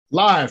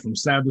Live from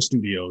Sadler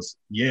Studios.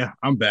 Yeah,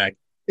 I'm back.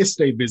 It's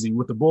Stay Busy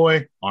with the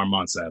boy,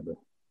 Armand Sadler.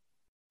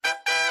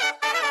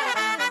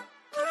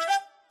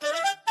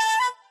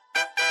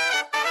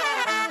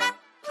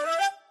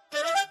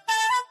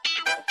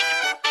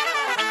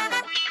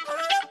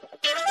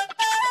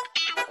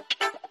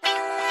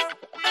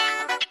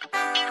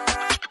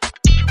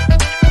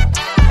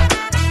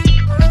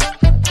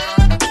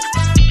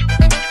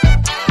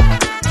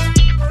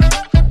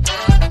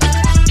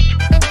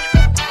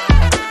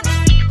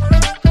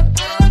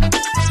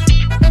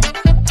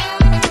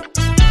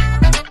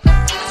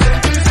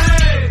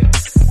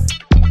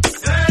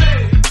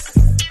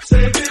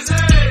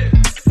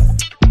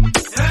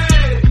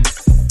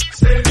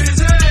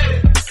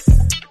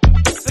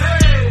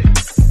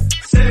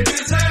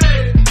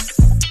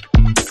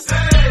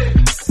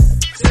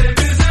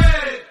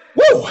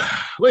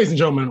 Ladies and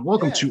gentlemen,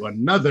 welcome to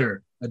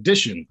another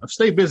edition of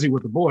Stay Busy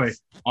with the boy,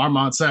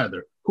 Armand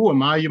Sadler. Who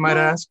am I, you might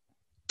ask?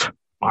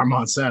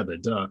 Armand Sadler,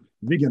 duh.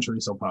 Vegan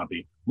chorizo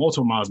poppy,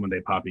 multiple miles Monday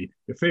poppy,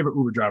 your favorite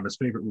Uber driver's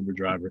favorite Uber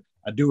driver.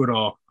 I do it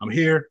all. I'm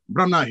here,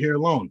 but I'm not here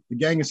alone. The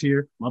gang is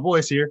here. My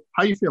boy's here.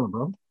 How you feeling,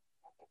 bro?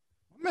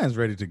 My man's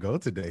ready to go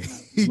today.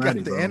 He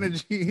got the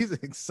energy. He's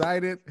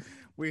excited.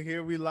 We're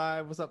here. We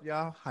live. What's up,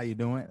 y'all? How you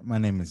doing? My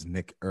name is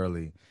Nick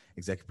Early,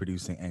 executive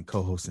producing and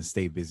co-hosting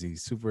Stay Busy.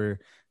 Super.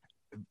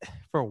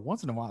 For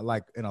once in a while,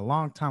 like in a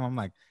long time, I'm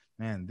like,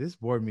 man, this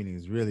board meeting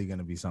is really going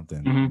to be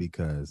something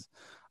because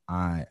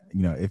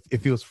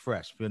it feels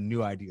fresh, feel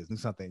new ideas,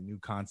 new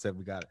concept.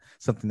 We got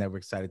something that we're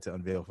excited to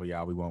unveil for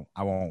y'all.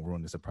 I won't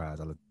ruin the surprise.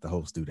 I'll let the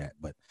host do that,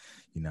 but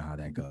you know how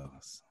that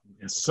goes.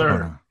 Yes,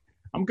 sir.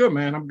 I'm good,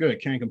 man. I'm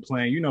good. Can't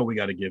complain. You know, we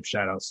got to give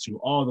shout outs to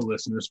all the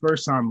listeners,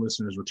 first time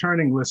listeners,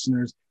 returning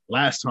listeners,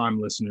 last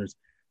time listeners.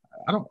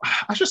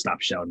 I should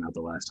stop shouting out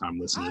the last time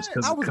listeners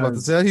because I was about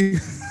to tell you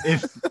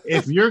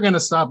if you're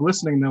gonna stop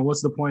listening, then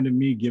what's the point of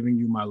me giving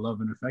you my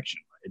love and affection?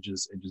 It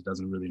just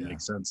doesn't really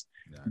make sense.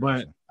 Yeah,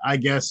 but I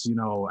guess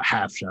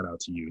half shout out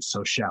to you.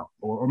 So shout,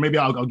 or maybe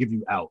I'll give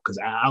you out because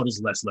out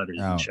is less letters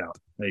than shout.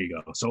 There you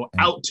go. So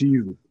out to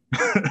you.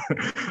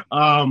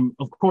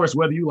 Of course,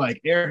 whether you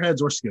like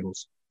Airheads or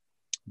Skittles,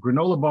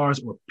 granola bars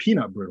or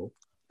peanut brittle,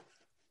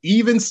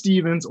 even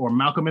Stevens or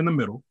Malcolm in the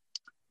Middle,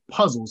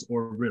 puzzles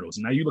or riddles.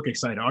 Now you look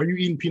excited. Are you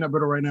eating peanut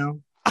brittle right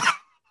now?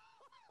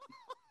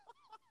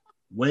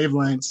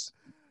 Wavelengths.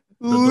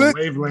 The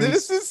wavelengths.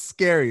 This is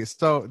scary.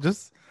 So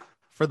just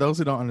for those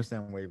who don't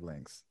understand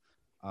wavelengths,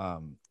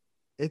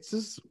 it's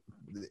just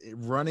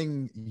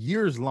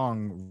years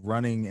long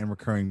running and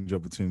recurring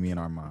joke between me and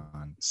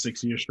Armand.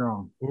 6 years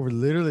strong. We're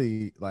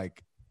literally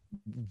like,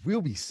 we'll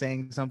be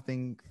saying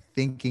something,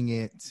 thinking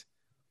it,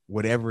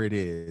 whatever it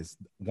is.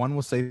 One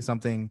will say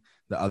something,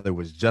 the other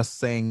was just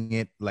saying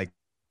it, like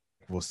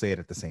we'll say it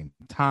at the same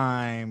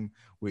time.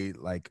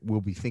 We'll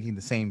be thinking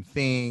the same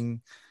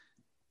thing.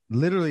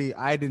 Literally,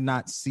 I did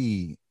not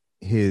see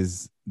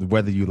the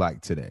Whether You Like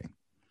today.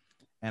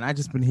 And I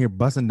just been here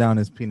busting down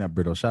his peanut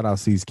brittle. Shout out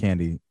C's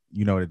Candy.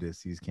 You know what it is,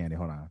 C's Candy.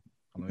 Hold on.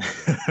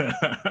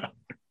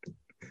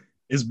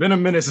 It's been a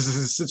minute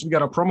since we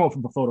got a promo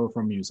photo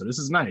from you. So this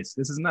is nice.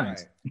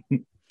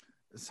 Right.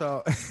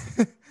 So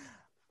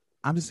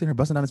I'm just sitting here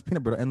busting down his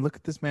peanut brittle. And look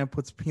at this man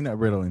puts peanut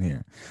brittle in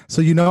here.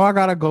 So I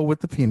got to go with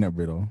the peanut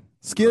brittle.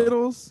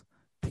 Skittles,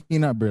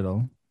 peanut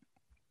brittle.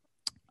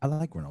 I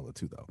like granola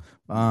too, though.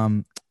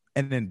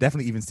 And then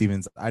definitely even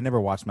Stevens. I never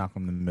watched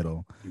Malcolm in the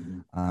Middle.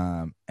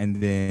 And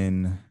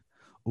then,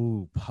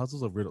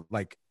 puzzles or riddle,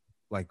 like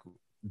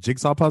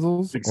jigsaw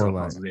puzzles.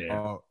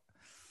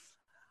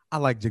 I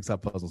like jigsaw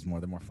puzzles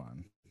more. They're more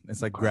fun.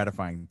 It's like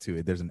gratifying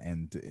too. There's an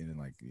end to it, and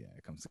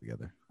it comes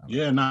together.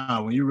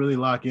 When you really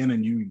lock in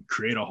and you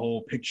create a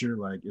whole picture,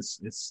 like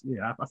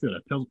I feel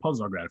that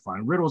puzzles are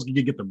gratifying. Riddles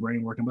you get the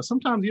brain working, but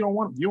sometimes you don't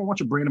want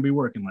your brain to be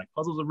working. Like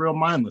puzzles are real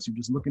mindless. You're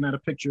just looking at a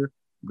picture,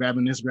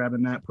 grabbing this,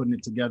 grabbing that, putting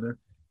it together,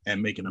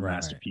 and making a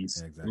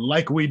masterpiece, exactly.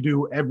 Like we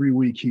do every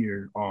week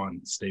here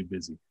on Stay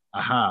Busy.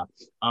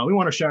 We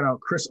want to shout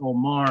out Chris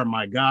Omar,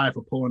 my guy,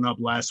 for pulling up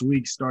last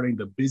week, starting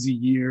the busy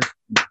year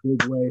in a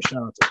big way.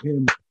 Shout out to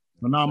him.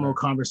 Phenomenal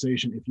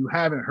conversation. If you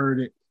haven't heard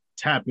it,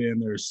 tap in.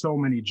 There's so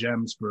many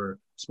gems for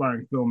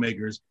aspiring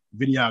filmmakers,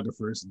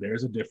 videographers.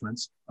 There's a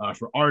difference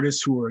for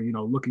artists who are,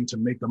 looking to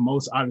make the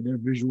most out of their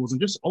visuals, and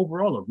just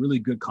overall a really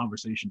good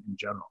conversation in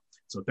general.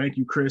 So thank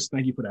you, Chris.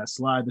 Thank you for that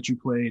slide that you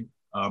played.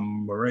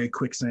 Murray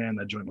Quicksand,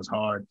 that joint was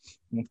hard.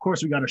 And of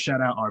course, we got to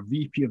shout out our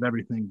VP of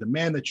everything, the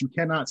man that you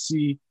cannot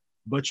see,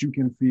 but you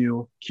can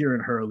feel,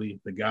 Kieran Hurley,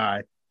 the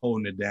guy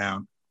holding it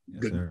down. Yes,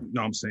 good, sir. you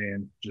know what I'm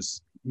saying?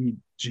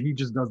 He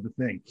just does the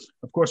thing.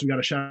 Of course, we got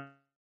to shout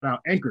out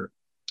Anchor,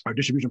 our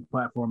distribution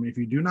platform. If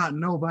you do not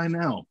know by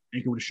now,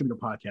 Anchor will distribute a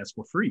podcast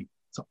for free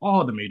to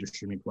all the major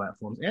streaming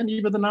platforms and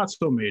even the not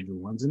so major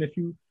ones. And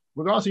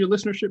regardless of your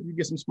listenership, you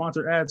get some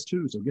sponsored ads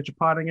too. So get your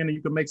podding in and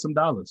you can make some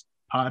dollars.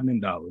 Podding in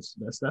dollars.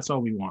 That's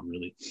all we want,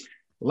 really.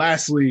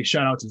 Lastly,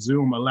 shout out to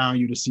Zoom, allowing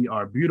you to see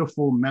our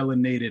beautiful,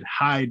 melanated,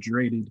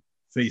 hydrated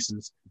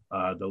faces.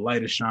 The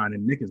light is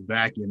shining. Nick is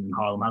back in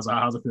Harlem.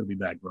 How's it feel to be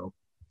back, bro?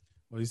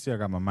 Well, you see, I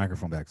got my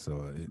microphone back,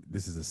 so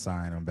this is a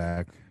sign I'm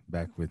back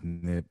with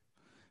Nip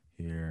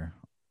here.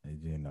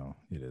 You know,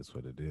 it is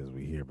what it is.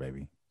 We here,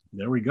 baby.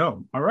 There we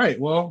go. All right.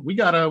 Well, we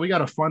got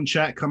a fun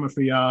chat coming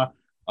for y'all.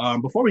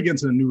 Before we get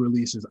into the new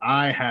releases,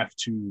 I have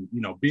to,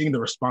 being the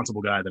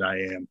responsible guy that I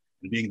am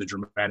and being the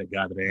dramatic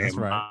guy that I am, that's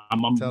right.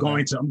 I'm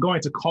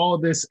going to call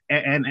this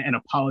an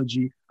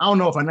apology. I don't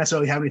know if I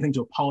necessarily have anything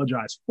to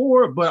apologize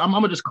for, but I'm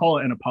gonna just call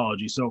it an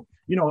apology. So,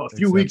 a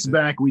few weeks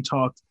back we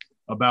talked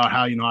about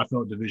how, I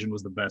felt Division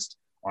was the best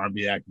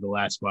R&B act of the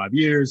last 5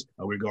 years.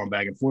 We were going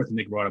back and forth, and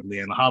Nick brought up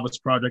Lianne La Havas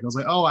project. I was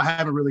like, I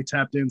haven't really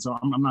tapped in, so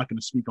I'm not going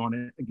to speak on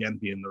it again,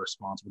 being the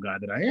responsible guy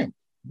that I am.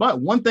 But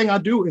one thing I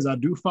do is I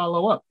do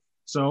follow up.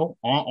 So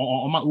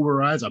on my Uber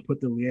rides, I put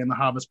the Lianne La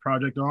Havas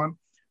project on,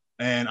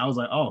 and I was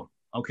like, oh,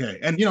 okay.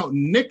 And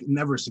Nick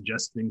never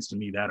suggests things to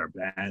me that are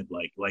bad.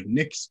 Like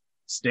Nick's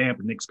stamp,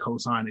 Nick's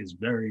cosign is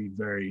very,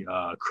 very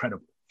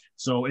credible.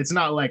 So it's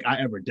not like I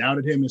ever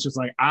doubted him. It's just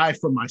like I,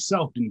 for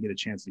myself, didn't get a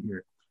chance to hear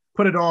it.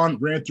 Put it on,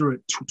 ran through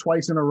it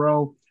twice in a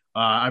row.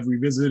 I've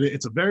revisited it.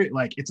 It's a very,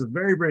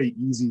 very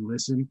easy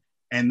listen.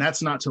 And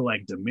that's not to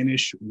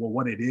diminish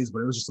what it is,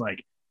 but it was just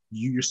like,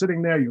 you're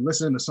sitting there, you're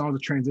listening, the songs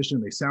are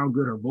transition, they sound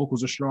good, her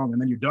vocals are strong,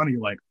 and then you're done and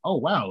you're like, oh,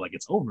 wow,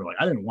 it's over.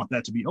 I didn't want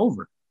that to be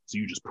over. So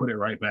you just put it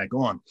right back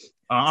on.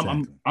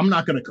 Exactly. I'm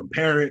not going to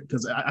compare it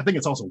because I think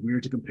it's also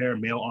weird to compare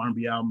male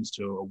R&B albums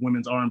to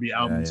women's R&B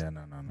albums.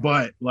 No.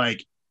 But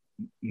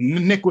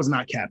Nick was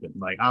not capping.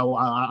 I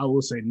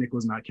will say Nick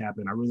was not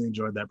capping. I really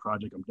enjoyed that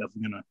project. I'm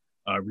definitely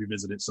gonna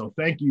revisit it. So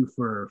thank you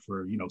for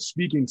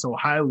speaking so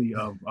highly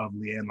of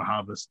Lianne La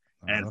Havas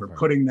and for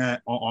putting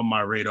that on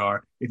my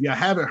radar. If you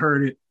haven't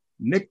heard it,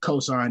 Nick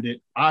co-signed it.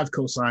 I've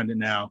co-signed it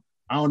now.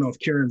 I don't know if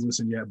Kieran's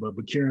listened yet, but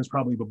Kieran's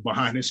probably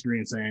behind his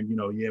screen saying,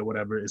 yeah,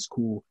 whatever, it's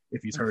cool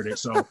if he's heard it.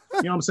 So you know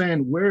what I'm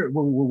saying? We're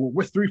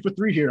 3 for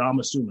 3 here. I'm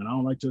assuming. I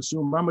don't like to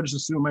assume, but I'm gonna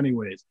just assume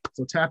anyways.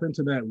 So tap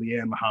into that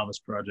Lianne La Havas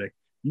project.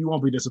 You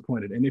won't be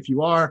disappointed. And if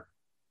you are,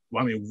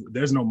 well, I mean,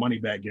 there's no money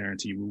back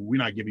guarantee.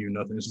 We're not giving you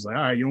nothing. It's just like,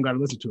 all right, you don't got to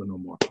listen to it no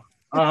more.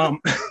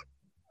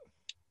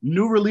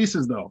 New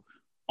releases though,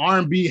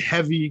 R&B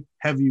heavy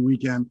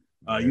weekend.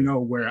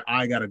 Where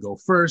I got to go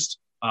first.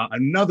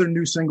 Another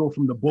new single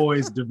from the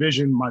boys,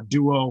 Division, my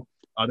duo.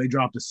 They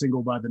dropped a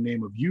single by the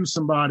name of You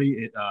Somebody.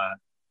 It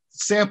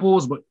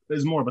samples, but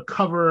is more of a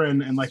cover and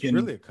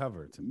really a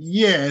cover.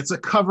 Yeah, it's a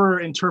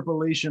cover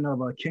interpolation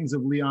of Kings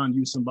of Leon,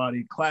 You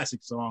Somebody, classic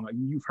song.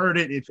 You've heard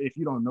it. If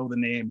you don't know the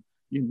name,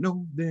 you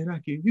know that I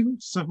can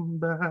use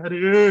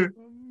somebody,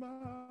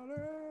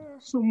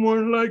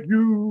 someone like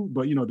you.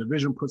 But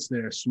Division puts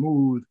their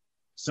smooth,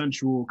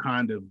 sensual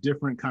kind of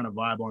different kind of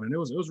vibe on it. It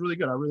was really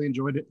good. I really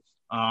enjoyed it.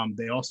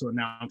 They also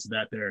announced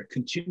that their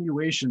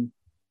continuation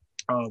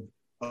of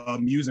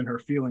Muse and Her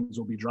Feelings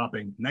will be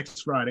dropping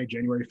next Friday,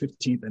 January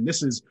 15th. And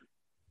this is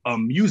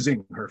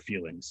Musing Her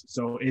Feelings.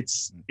 So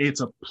it's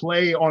a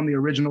play on the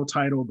original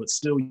title, but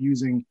still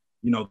using,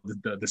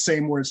 the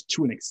same words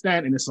to an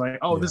extent. And it's like,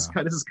 this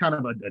is kind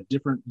of a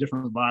different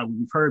vibe.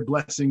 We've heard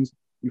Blessings.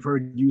 We've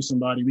heard You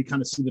Somebody. We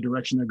kind of see the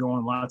direction they're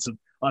going. Lots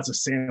of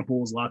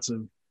samples, lots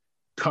of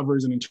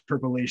covers and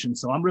interpolation.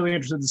 So I'm really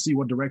interested to see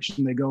what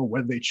direction they go,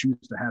 whether they choose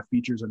to have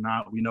features or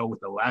not. We know with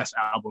the last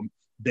album,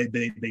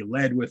 they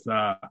led with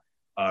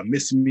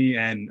Miss Me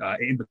and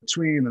In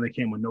Between, and then they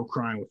came with No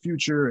Crying with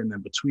Future, and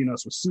then Between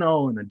Us with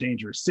Snow, and then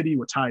Dangerous City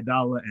with Ty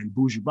Dolla and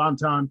Buju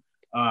Banton.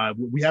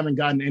 We haven't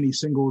gotten any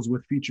singles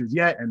with features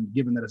yet, and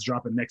given that it's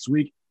dropping next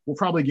week, we'll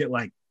probably get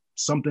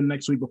something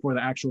next week before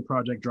the actual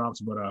project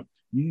drops. But I'm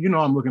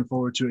looking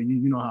forward to it.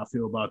 You know how I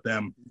feel about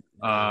them.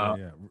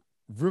 Yeah.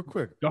 Real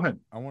quick, go ahead.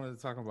 I wanted to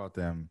talk about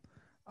them.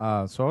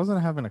 So I was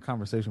having a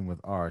conversation with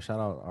R. Shout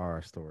out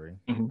R Story.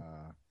 Mm-hmm.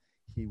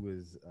 He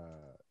was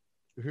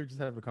we were just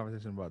having a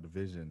conversation about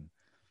Division,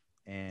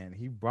 and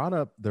he brought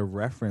up the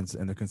reference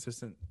and the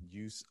consistent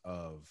use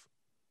of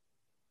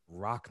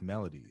rock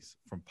melodies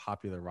from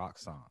popular rock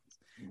songs.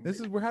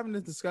 We're having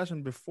this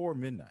discussion before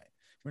midnight.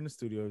 We're in the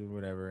studio or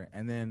whatever,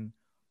 and then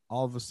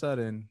all of a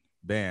sudden,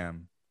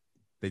 bam,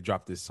 they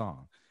dropped this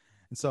song.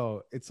 And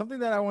so it's something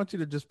that I want you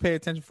to just pay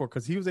attention for,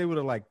 because he was able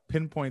to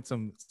pinpoint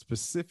some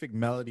specific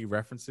melody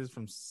references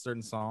from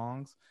certain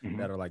songs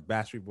that are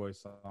Backstreet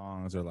Boys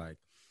songs or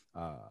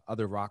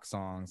other rock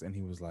songs. And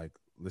he was like,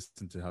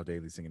 listen to how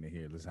Daly's singing it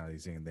here. Listen how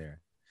he's singing there.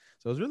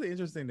 So it was really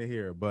interesting to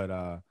hear,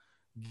 but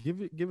give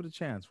it a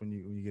chance when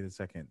you get a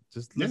second.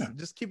 Just listen,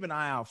 just keep an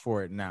eye out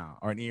for it now,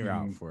 or an ear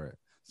out for it.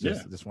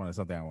 Just wanted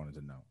something I wanted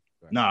to know.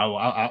 No,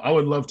 I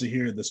would love to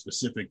hear the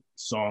specific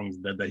songs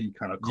that he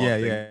kind of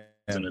caught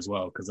as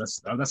well,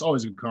 because that's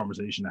always a good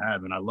conversation to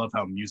have. And I love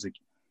how music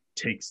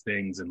takes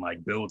things and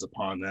builds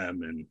upon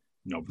them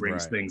and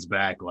brings things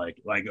back.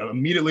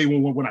 Immediately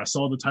when I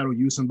saw the title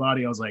You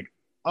Somebody, I was like,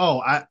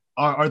 oh,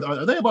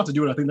 are they about to do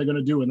what I think they're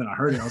gonna do? And then I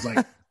heard it, I was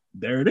like,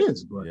 there it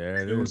is. But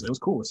it was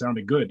cool. It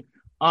sounded good.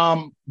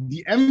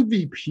 The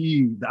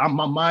MVP,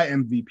 my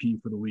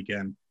MVP for the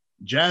weekend,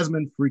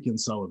 Jasmine freaking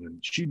Sullivan.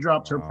 She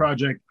dropped her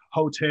project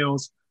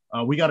Hotels.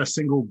 We got a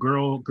single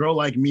Girl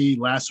Like Me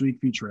last week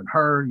featuring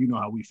her. You know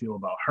how we feel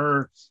about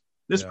her.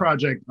 This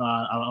project,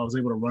 I was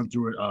able to run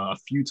through it a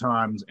few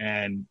times,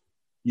 and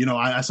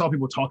I saw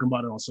people talking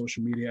about it on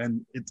social media,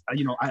 and it's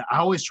I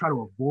always try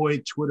to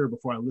avoid Twitter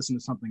before I listen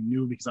to something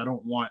new because I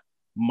don't want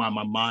my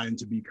mind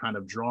to be kind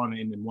of drawn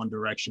in one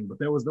direction. But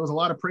there was a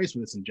lot of praise for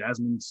this, and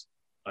Jasmine's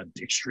an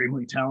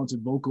extremely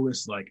talented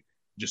vocalist, like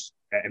just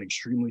an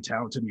extremely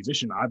talented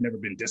musician. I've never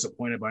been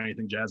disappointed by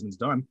anything Jasmine's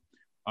done.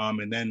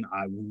 And then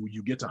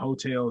you get to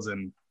Hotels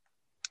and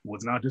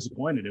was not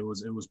disappointed. It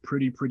was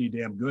pretty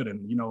damn good.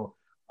 And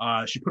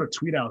she put a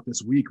tweet out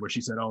this week where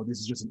she said, "Oh, this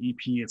is just an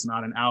EP. It's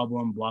not an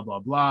album. Blah blah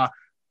blah."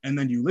 And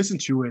then you listen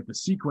to it, the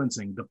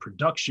sequencing, the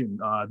production,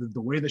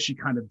 the way that she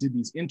kind of did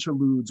these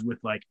interludes with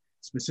like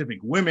specific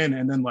women,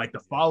 and then like the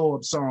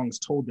follow-up songs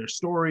told their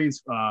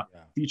stories.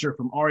 Feature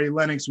from Ari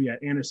Lennox. We had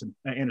Anderson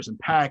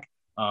 .Paak,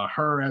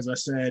 her, as I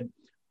said.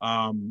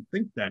 I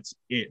think that's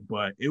it,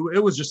 but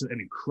it was just an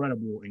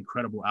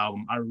incredible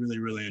album. I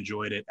really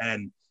enjoyed it.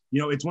 And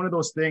it's one of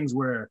those things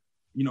where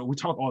we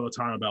talk all the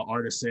time about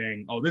artists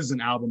saying, "Oh, this is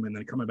an album," and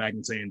then coming back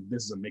and saying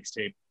this is a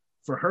mixtape.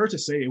 For her to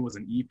say it was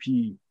an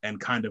EP and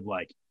kind of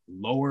like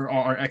lower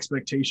our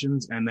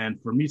expectations, and then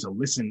for me to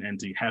listen and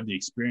to have the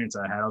experience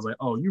I had, I was like,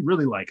 "Oh, you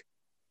really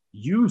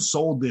you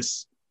sold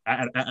this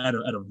at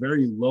a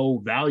very low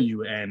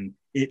value, and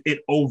it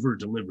over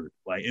delivered."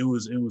 Like it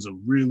was a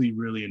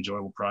really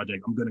enjoyable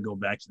project. I'm gonna go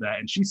back to that,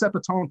 and she set the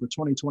tone for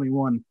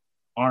 2021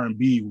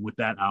 R&B with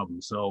that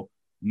album. So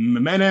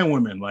men and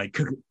women, like,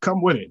 come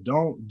with it.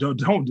 Don't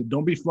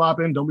be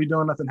flopping. Don't be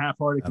doing nothing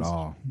half-hearted. At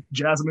all.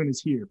 Jasmine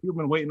is here. People have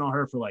been waiting on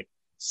her for like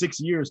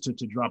 6 years to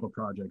drop a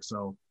project.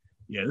 So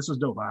yeah, this was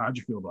dope. How'd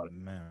you feel about it?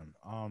 Man,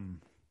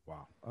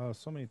 wow.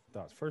 So many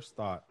thoughts. First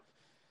thought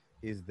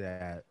is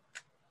that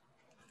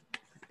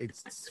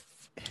it's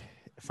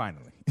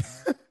finally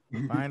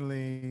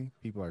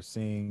people are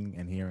seeing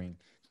and hearing.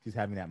 She's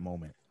having that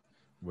moment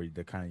where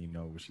the kind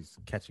of where she's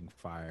catching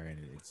fire, and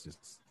it's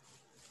just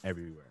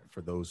everywhere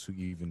for those who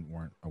even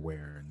weren't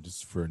aware, and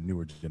just for a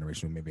newer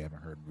generation who maybe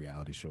haven't heard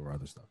reality show or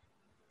other stuff.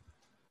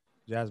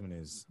 Jasmine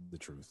is the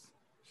truth.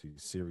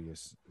 She's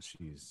serious.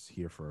 She's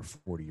here for a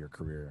 40-year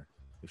career.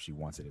 If she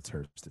wants it, it's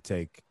hers to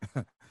take.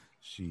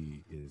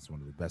 She is one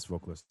of the best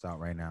vocalists out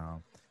right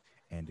now.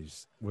 And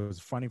what was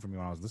funny for me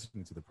when I was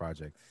listening to the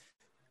project,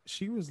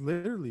 she was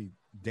literally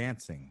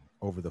dancing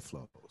over the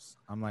flows.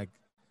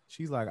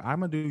 She's like, I'm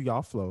going to do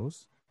y'all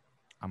flows.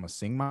 I'm going to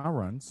sing my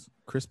runs,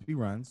 crispy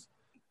runs.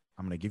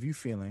 I'm going to give you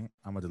feeling.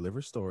 I'm going to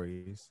deliver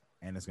stories,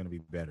 and it's going to be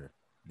better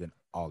than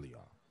all of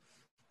y'all.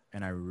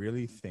 And I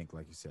really think,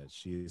 like you said,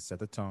 she set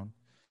the tone.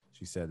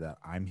 She said that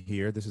I'm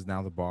here. This is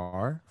now the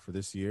bar for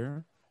this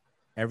year.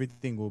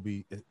 Everything will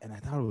be, and I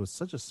thought it was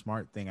such a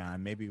smart thing.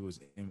 Maybe it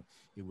was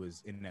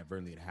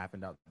inadvertently it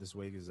happened out this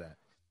way, is that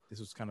this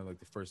was kind of like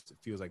the first, it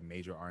feels like,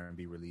 major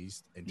R&B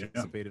release,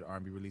 anticipated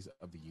R&B release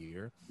of the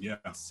year. Yeah.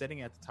 And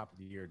setting at the top of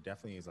the year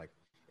definitely is like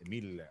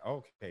immediately like,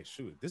 okay,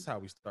 shoot, this is how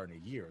we start a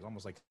year. It's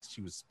almost like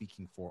she was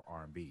speaking for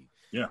R&B.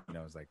 Yeah.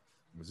 It's like,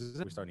 this is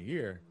how we starting a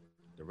year.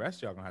 The rest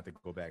of y'all gonna have to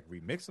go back,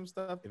 remix some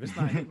stuff. If it's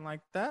not hitting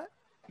like that,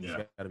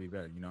 it's gotta be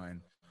better,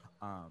 and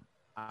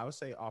I would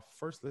say off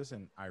first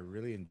listen, I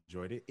really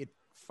enjoyed it.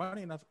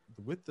 Funny enough,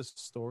 with the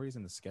stories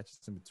and the sketches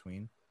in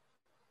between,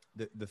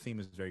 the theme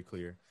is very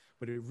clear,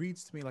 but it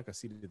reads to me like a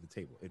seat at the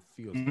table. It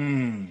feels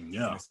in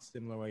a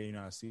similar way.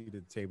 A seat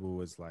at the table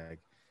was like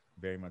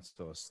very much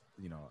so,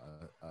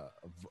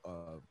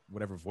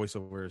 whatever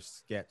voiceover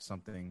sketch,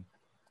 something,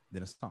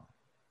 then a song,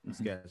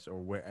 sketch, or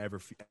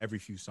wherever every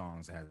few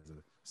songs has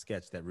a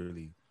sketch that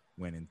really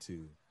went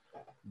into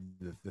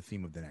the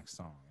theme of the next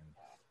song.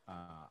 And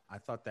I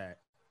thought that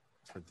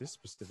for this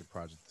specific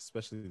project,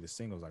 especially the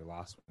singles like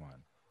Lost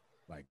One,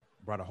 like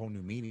brought a whole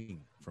new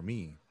meaning for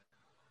me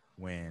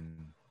when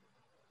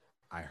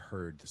I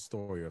heard the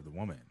story of the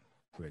woman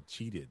who had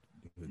cheated,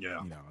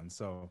 and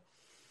so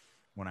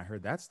when I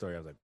heard that story, I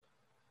was like,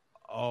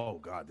 oh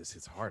God, this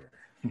hits harder,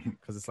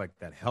 because it's like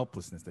that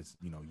helplessness that's,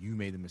 you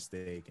made the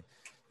mistake,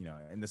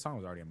 and the song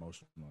was already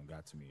emotional and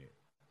got to me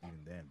even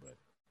then, but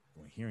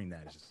when hearing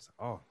that, it's just,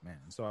 oh man.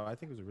 So I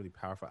think it was a really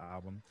powerful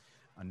album.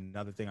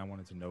 Another thing I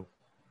wanted to note,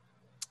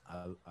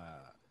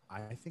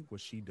 I think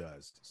what she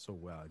does so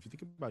well, if you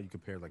think about, you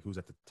compare like who's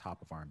at the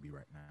top of R&B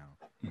right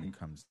now when it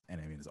comes, and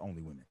I mean, it's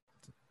only women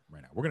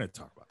right now. We're going to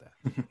talk about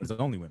that. It's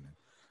only women.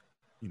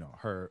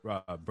 Her,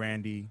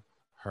 Brandy,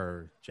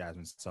 her,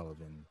 Jasmine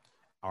Sullivan,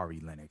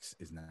 Ari Lennox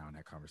is now in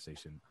that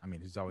conversation. I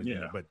mean, he's always been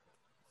there, but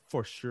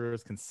for sure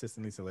is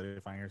consistently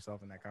solidifying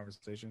herself in that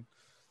conversation.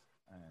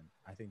 And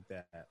I think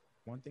that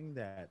one thing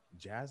that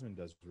Jasmine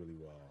does really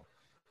well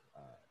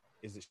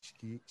is that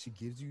she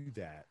gives you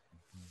that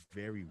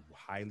very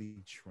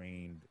highly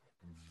trained,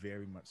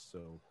 very much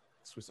so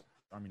Swiss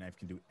Army knife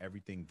can do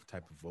everything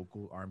type of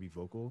vocal, R&B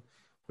vocal,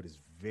 but it's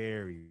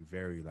very,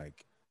 very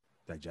like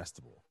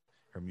digestible.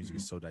 Her music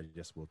is so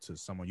digestible to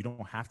someone. You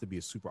don't have to be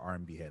a super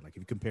R&B head. Like if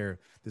you compare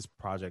this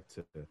project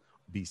to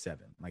B7,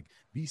 like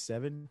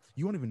B7,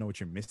 you won't even know what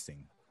you're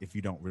missing if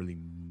you don't really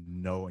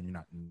know and you're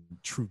not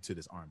true to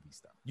this R&B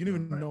stuff. You don't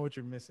even know what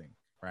you're missing,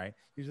 right?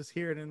 You just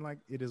hear it and like,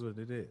 it is what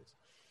it is.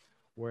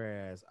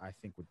 Whereas I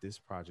think what this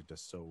project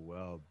does so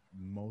well,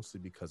 mostly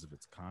because of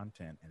its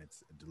content and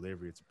its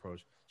delivery, its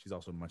approach. She's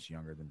also much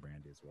younger than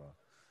Brandy as well.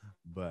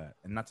 But,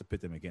 and not to pit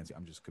them against,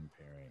 I'm just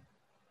comparing.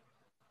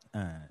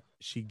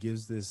 She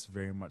gives this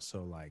very much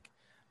so like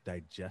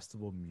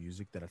digestible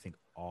music that I think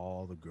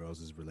all the girls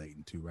is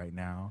relating to right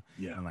now.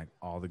 Yeah. And like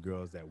all the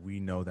girls that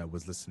we know that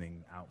was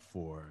listening out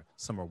for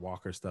Summer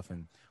Walker stuff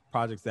and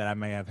projects that I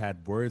may have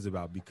had words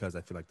about because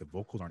I feel like the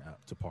vocals aren't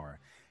up to par.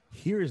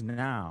 Here is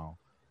now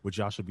what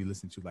y'all should be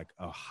listening to, like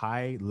a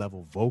high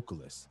level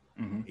vocalist,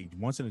 a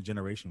once in a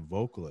generation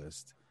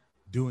vocalist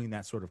doing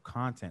that sort of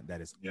content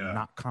that is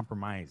not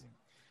compromising.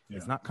 Yeah.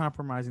 It's not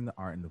compromising the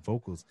art and the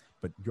vocals,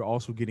 but you're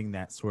also getting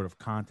that sort of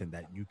content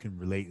that you can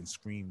relate and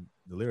scream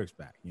the lyrics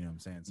back. You know what I'm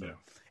saying? So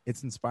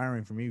it's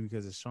inspiring for me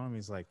because it's showing me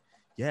it's like,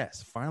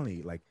 yes,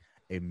 finally, like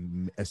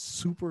a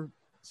super,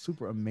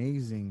 super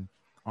amazing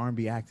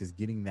R&B act is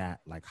getting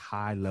that like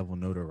high level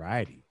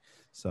notoriety.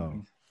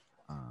 So,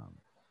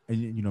 and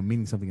you know,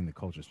 meaning something in the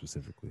culture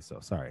specifically. So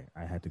sorry,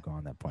 I had to go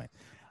on that point.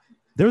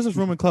 There was this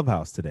room in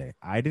Clubhouse today.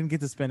 I didn't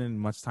get to spend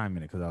much time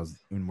in it because I was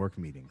in work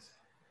meetings,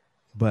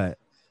 but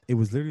it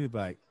was literally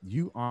like,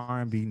 you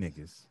R&B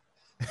niggas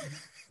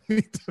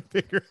need to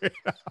figure it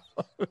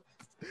out.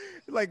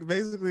 Like,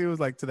 basically, it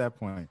was like to that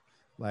point.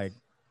 Like,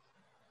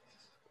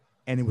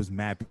 and it was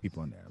mad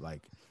people in there.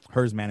 Like,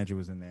 Her's manager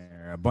was in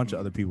there. A bunch of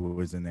other people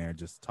was in there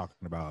just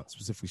talking about,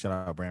 specifically, shout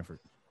out Branford.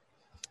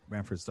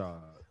 Branford's the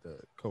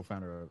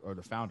co-founder, or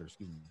the founder,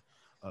 excuse me,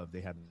 of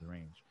They Had the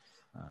Range,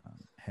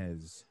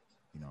 has,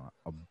 you know,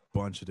 a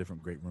bunch of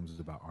different great rooms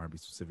about R&B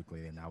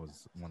specifically. And that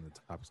was one of the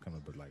topics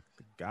coming. But, like,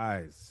 the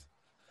guys...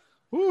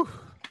 Whew.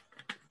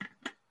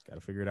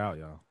 Gotta figure it out,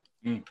 y'all.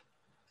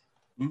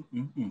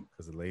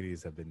 Because the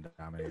ladies have been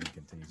dominating,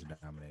 continue to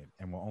dominate,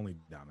 and will only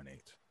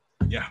dominate.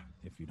 Yeah.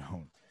 If you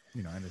don't,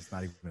 you know, and it's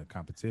not even a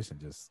competition.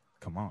 Just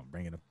come on,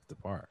 bring it up to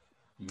par.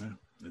 Yeah.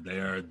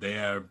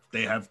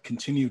 They have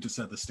continued to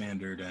set the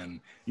standard,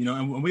 and you know,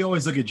 and we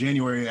always look at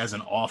January as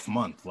an off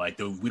month. Like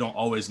we don't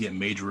always get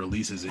major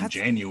releases in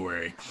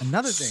January.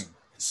 Another thing.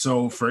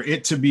 So for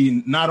it to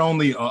be not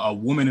only a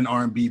woman in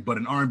R&B, but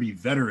an R&B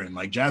veteran,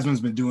 like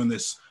Jasmine's been doing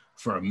this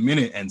for a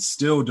minute and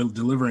still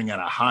delivering at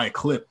a high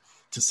clip,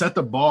 to set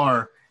the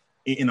bar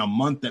in a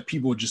month that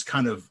people just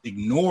kind of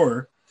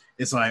ignore.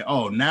 It's like,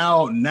 oh,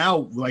 now,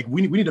 like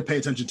we need to pay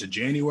attention to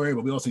January,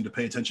 but we also need to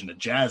pay attention to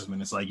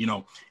Jasmine. It's like, you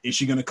know, is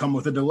she going to come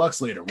with a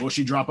deluxe later? Will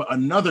she drop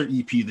another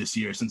EP this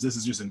year? Since this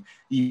is just an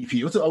EP,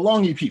 it's a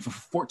long EP for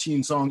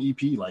 14 song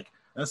EP. Like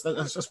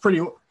that's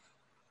pretty.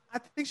 I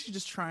think she's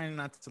just trying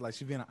not to like.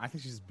 I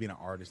think she's just being an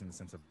artist in the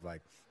sense of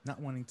like not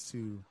wanting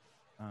to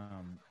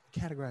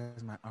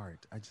categorize my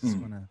art. I just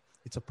want to.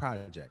 It's a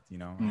project, you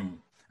know.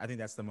 I think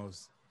that's the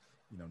most,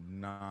 you know,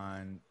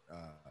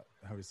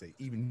 how do you say,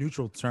 even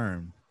neutral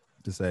term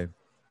to say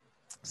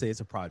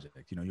it's a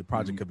project. You know, your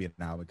project could be an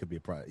album, it could be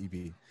a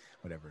EP,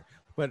 whatever.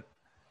 But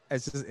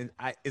it's just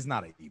it's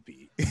not an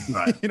EP,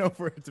 right? You know,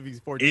 for it to be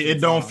 14.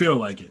 It don't feel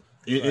like it.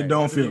 It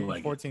don't feel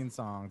like 14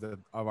 songs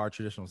of our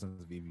traditional sense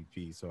of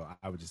EVP. So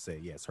I would just say,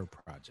 yes, her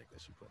project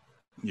that she put.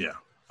 Yeah.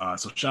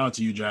 So shout out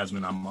to you,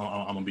 Jasmine. I'm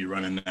gonna be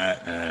running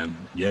that, and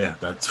yeah,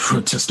 that's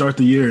to start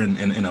the year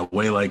in a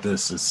way like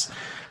this. Is,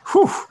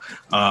 whew.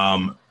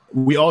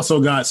 We also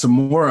got some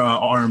more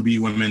R&B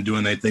women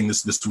doing their thing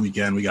this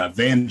weekend. We got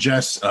Van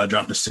Jess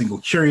dropped a single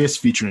 "Curious"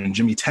 featuring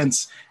Jimmy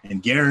Tense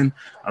and Garen.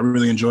 I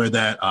really enjoyed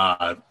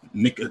that.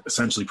 Nick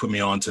essentially put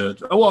me on to,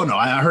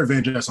 I heard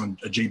Van Jess on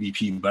a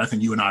JBP, but I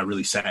think you and I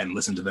really sat and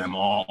listened to them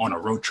all on a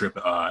road trip.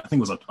 I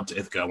think it was up to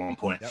Ithaca at one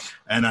point. Yep.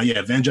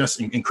 And Van Jess,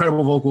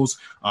 incredible vocals.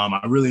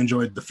 I really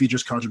enjoyed the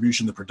features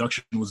contribution. The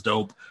production was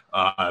dope.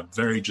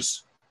 Very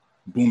just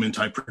booming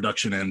type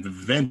production, and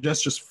Van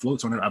Jess just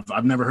floats on it.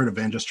 I've never heard a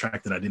Van Jess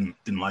track that I didn't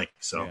like.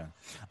 So,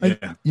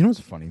 yeah. You know what's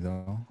funny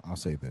though? I'll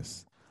say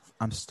this: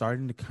 I'm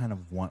starting to kind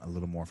of want a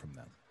little more from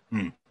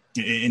them.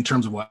 In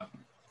terms of what?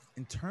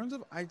 In terms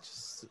of, I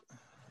just,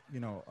 you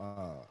know,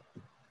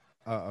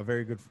 a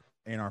very good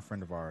A&R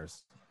friend of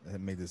ours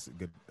had made this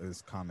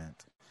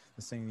comment,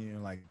 saying, you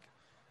know, like,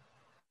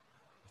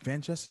 Van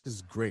Jess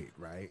is great,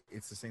 right?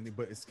 It's the same thing,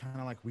 but it's kind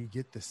of like we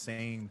get the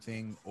same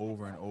thing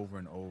over and over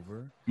and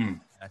over.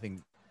 I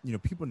think, you know,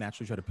 people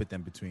naturally try to put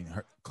them between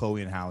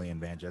Chloe and Halle and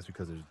Van Jess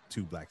because there's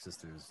two black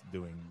sisters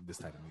doing this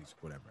type of music,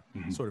 whatever.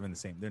 Sort of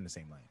they're in the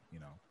same lane, you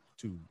know,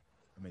 two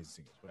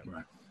amazing singers,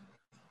 whatever.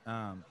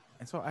 Right.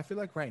 And so I feel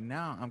like right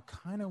now I'm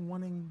kind of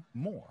wanting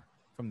more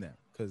from them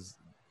because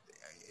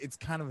it's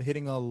kind of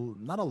hitting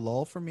not a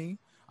lull for me.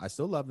 I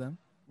still love them.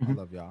 I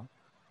love y'all.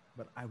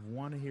 But I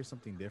want to hear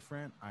something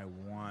different. I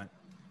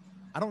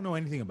don't know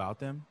anything about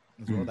them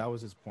as well. That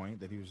was his point,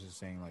 that he was just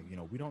saying, like, you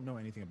know, we don't know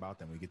anything about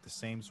them. We get the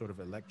same sort of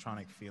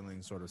electronic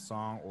feeling sort of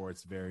song, or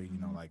it's very, you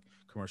know, like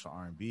commercial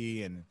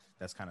R&B, and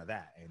that's kind of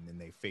that. And then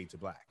they fade to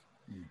black.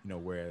 You know,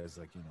 whereas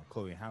like, you know,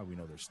 Chloe and Halle, we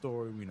know their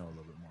story, we know a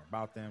little bit more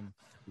about them,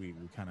 we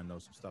kind of know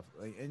some stuff,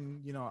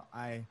 and you know,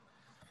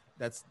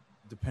 that's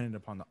dependent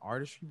upon the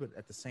artistry, but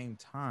at the same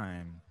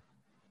time,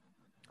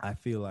 I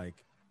feel like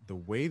the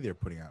way they're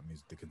putting out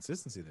music, the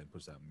consistency that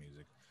puts out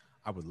music,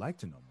 I would like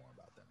to know more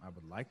about them. I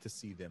would like to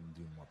see them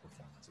do more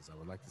performances. I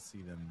would like to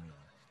see them,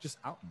 just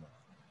out more.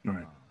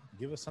 Right.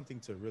 Give us something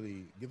to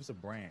really give us a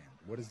brand.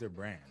 What is their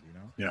brand?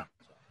 Yeah.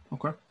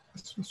 Okay.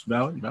 It's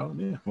valid.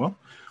 Yeah. Well,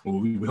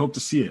 we hope to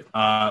see it.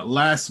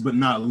 Last but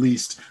not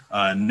least,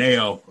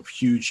 Nao, a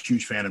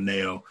huge fan of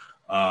Nao,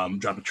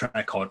 dropped a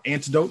track called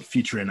Antidote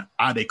featuring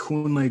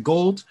Adekunle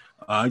Gold.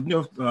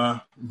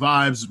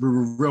 Vibes,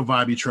 real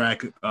vibey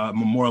track,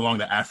 more along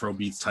the Afro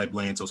beats type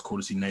lane. So it's cool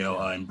to see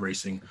Nao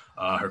embracing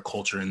her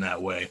culture in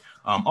that way.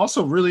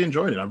 Also, really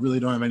enjoyed it. I really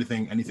don't have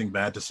anything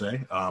bad to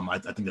say. I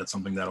think that's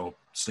something that'll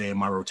stay in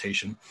my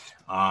rotation.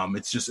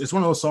 It's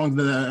one of those songs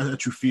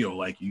that you feel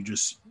like you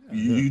just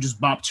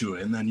bop to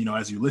it, and then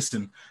as you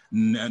listen,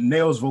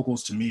 Nao's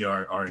vocals to me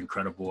are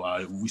incredible.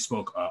 We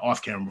spoke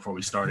off camera before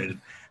we started,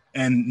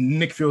 and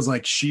Nick feels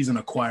like she's an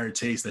acquired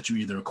taste that you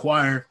either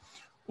acquire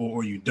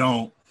or you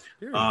don't.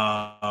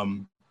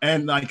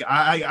 And like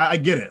I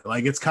get it.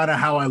 Like it's kind of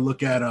how I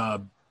look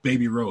at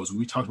Baby Rose.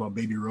 We talked about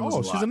Baby Rose.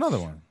 Oh, she's another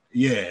one.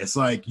 Yeah, it's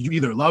like you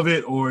either love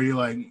it or you're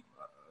like,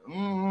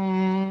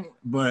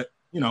 but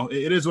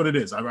it is what it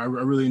is. I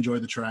really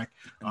enjoyed the track.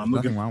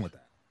 Nothing wrong with that.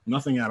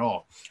 Nothing at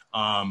all.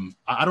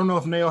 I don't know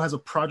if Nao has a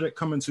project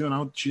coming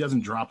soon. She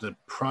hasn't dropped a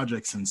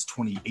project since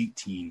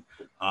 2018.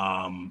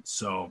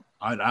 So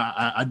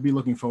I'd be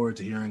looking forward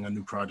to hearing a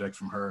new project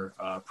from her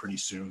pretty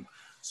soon.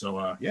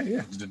 So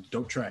yeah,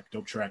 dope track. The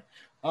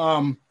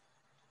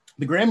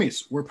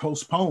Grammys were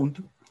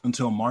postponed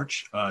until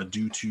March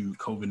due to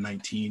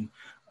COVID-19.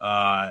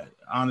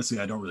 Honestly,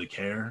 I don't really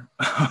care.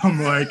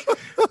 I'm like,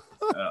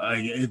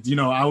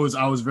 I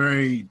was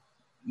very.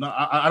 No,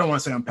 I don't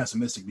want to say I'm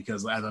pessimistic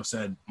because, as I've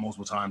said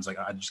multiple times, like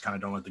I just kind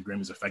of don't let the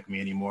Grammys affect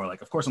me anymore.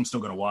 Like, of course, I'm still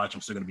gonna watch.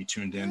 I'm still gonna be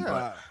tuned in,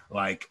 but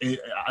I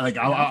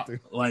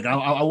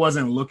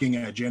wasn't looking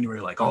at January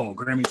like, oh,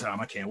 Grammy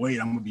time, I can't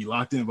wait. I'm gonna be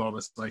locked in with all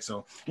this. Like,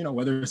 so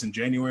whether it's in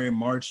January,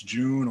 March,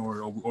 June,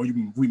 or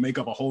we make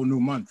up a whole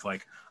new month,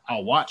 like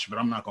I'll watch, but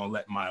I'm not gonna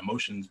let my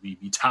emotions be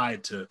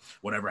tied to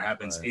whatever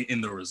happens in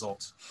the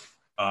results.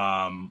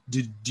 Do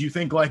you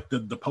think like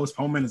the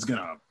postponement is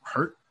gonna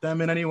hurt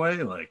them in any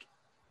way? Like,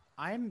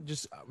 I'm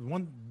just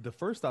the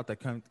first thought that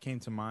came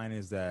to mind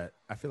is that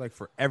I feel like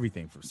for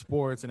everything, for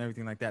sports and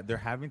everything like that, they're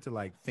having to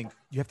like think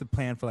you have to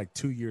plan for like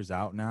 2 years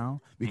out now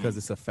because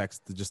this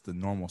affects just the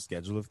normal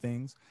schedule of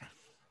things.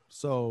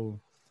 So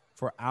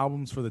for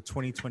albums for the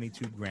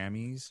 2022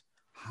 Grammys,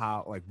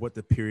 what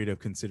the period of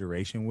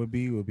consideration would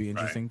be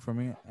interesting for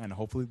me. And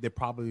hopefully they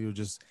probably will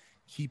just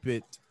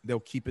they'll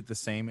keep it the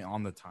same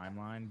on the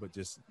timeline, but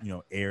just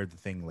air the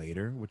thing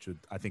later, which would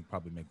I think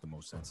probably make the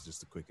most sense, just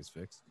the quickest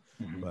fix.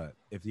 But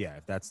if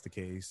that's the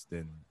case,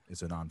 then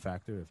it's a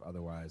non-factor. If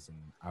otherwise, then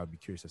I would be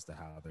curious as to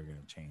how they're going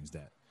to change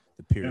the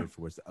period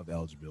for of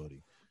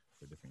eligibility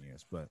for different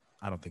years. But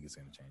I don't think it's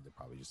going to change. They'll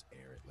probably just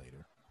air it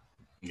later.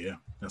 Yeah,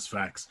 that's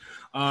facts.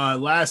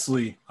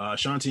 Lastly,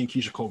 Ashanti and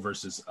Keyshia Cole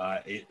versus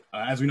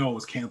as we know, it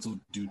was canceled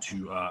due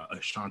to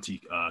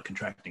Ashanti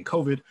contracting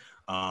COVID.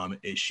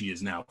 She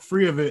is now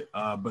free of it,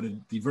 but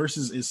the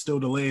versus is still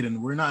delayed,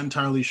 and we're not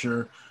entirely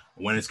sure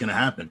when it's going to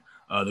happen.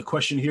 The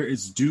question here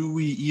is, do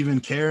we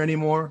even care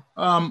anymore?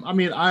 I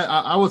mean,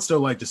 I would still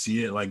like to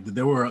see it. Like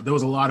there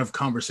was a lot of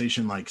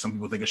conversation. Like some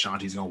people think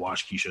Ashanti's going to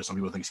wash Keyshia. Some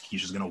people think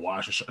Keisha's going to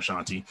wash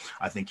Ashanti.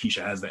 I think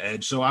Keyshia has the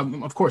edge. So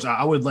of course,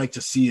 I would like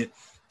to see it,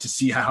 to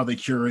see how they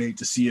curate,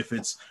 to see if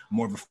it's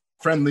more of a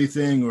friendly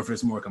thing or if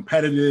it's more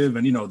competitive.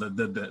 And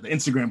the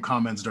Instagram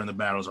comments during the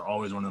battles are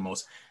always one of the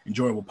most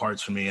enjoyable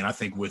parts for me. And I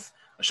think with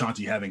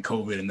Ashanti having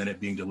COVID and then it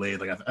being delayed,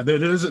 like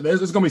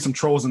there's gonna be some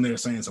trolls in there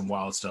saying some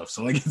wild stuff.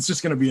 So like it's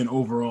just gonna be an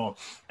overall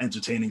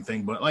entertaining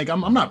thing. But like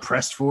I'm not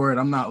pressed for it.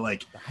 I'm not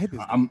like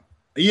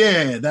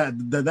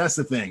that's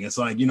the thing. It's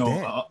like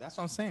that's what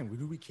I'm saying.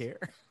 Do we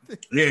care?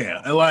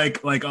 Yeah,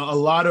 like a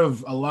lot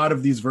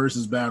of these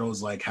versus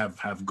battles like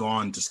have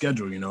gone to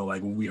schedule.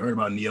 Like we heard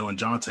about Neo and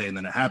Jonte and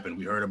then it happened.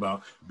 We heard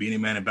about Beanie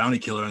Man and Bounty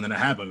Killer and then it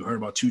happened. We heard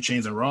about 2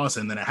 Chainz and Ross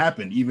and then it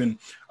happened. Even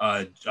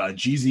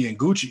Jeezy and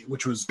Gucci,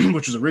 which was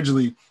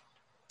originally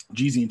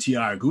Jeezy and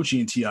T.I. or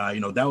Gucci and T.I.,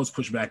 that was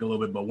pushed back a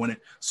little bit. But when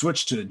it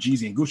switched to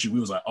Jeezy and Gucci, we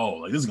was like, oh,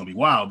 like this is gonna be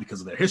wild because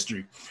of their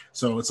history.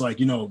 So it's like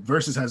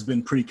versus has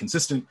been pretty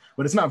consistent,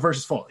 but it's not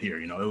versus fault here.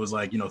 It was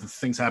like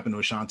things happen to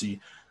Ashanti.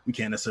 We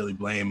can't necessarily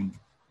blame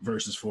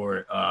versus for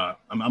it.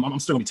 I'm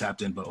still gonna be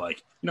tapped in, but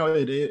like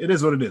it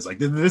is what it is. Like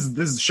this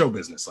is show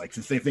business. Like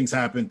things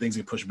happen, things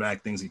get pushed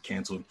back, things get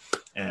canceled,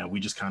 and we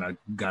just kind of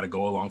got to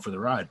go along for the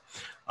ride.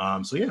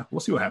 So yeah, we'll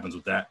see what happens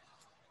with that.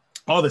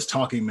 All this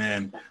talking,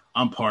 man.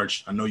 I'm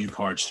parched. I know you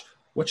parched.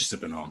 What you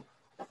sipping on?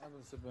 I've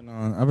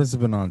been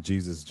sipping on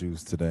Jesus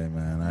juice today,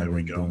 man. I've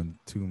been doing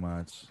too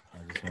much. I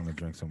just want to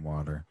drink some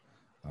water.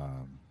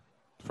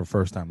 For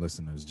first-time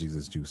listeners,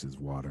 Jesus juice is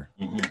water.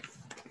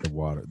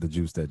 The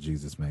juice that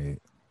Jesus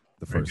made,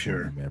 the first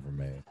one he ever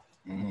made.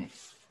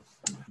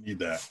 Need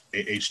that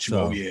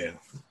H2O.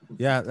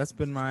 Yeah, that's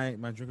been my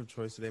drink of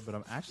choice today.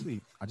 But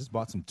I just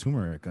bought some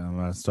turmeric. I'm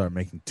gonna start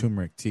making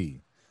turmeric tea.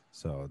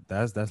 So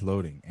that's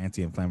loading,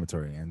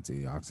 anti-inflammatory,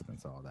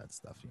 antioxidants, all that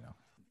stuff.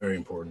 Very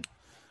important.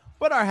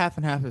 But our half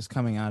and half is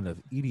coming out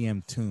of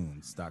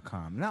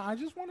EDMtunes.com. Now, I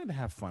just wanted to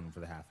have fun for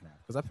the half and half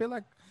because I feel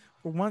like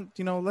for one,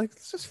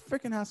 let's just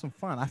freaking have some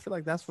fun. I feel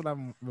like that's what I've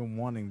been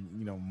wanting,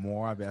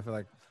 more. I feel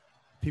like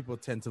people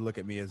tend to look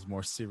at me as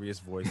more serious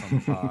voice on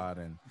the pod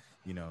and,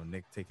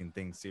 Nick taking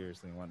things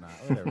seriously and whatnot,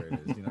 whatever it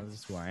is, this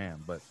is who I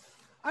am. But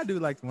I do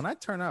like when I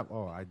turn up.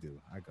 Oh, I do.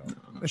 I go.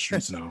 The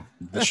streets know.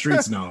 The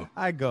streets know.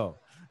 I go.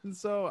 And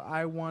so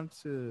I want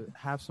to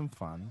have some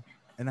fun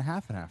and a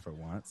half and half for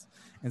once.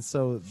 And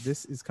so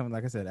this is coming,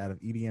 like I said, out of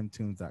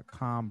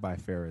EDMtunes.com by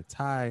Farah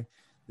Tai.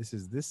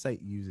 This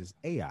site uses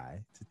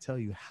AI to tell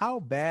you how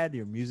bad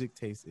your music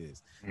taste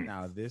is.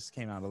 Now, this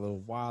came out a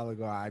little while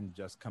ago. I'm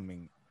just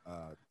coming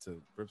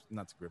to grips,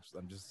 not to grips.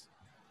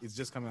 It's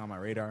just coming on my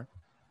radar.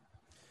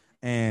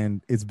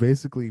 And it's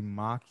basically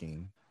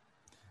mocking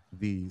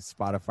the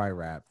Spotify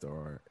Wrapped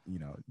or,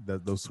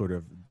 those sort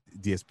of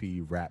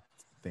DSP Wrapped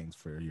things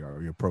for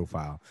your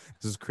profile.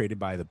 This is created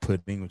by The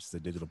Pudding, which is a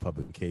digital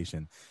publication.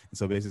 And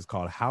so basically it's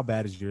called How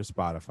Bad Is Your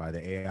Spotify?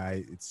 The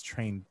AI, it's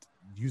trained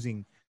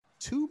using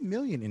 2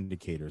 million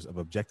indicators of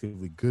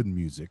objectively good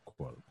music,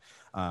 quote,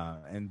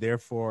 and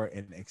therefore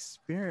an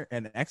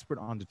expert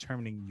on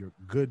determining your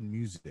good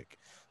music.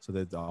 So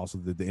that also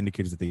the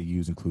indicators that they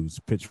use includes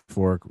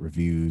Pitchfork,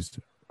 reviews,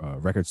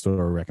 record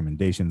store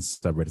recommendations,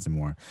 subreddits, and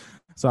more.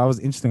 So I was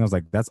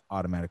like, that's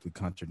automatically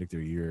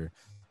contradictory. You're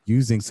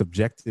using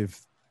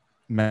subjective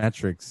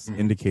metrics,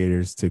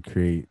 indicators to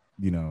create,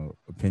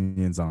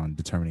 opinions on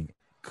determining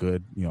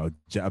good,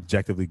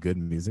 objectively good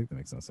music. That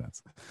makes no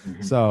sense.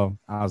 So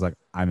I was like,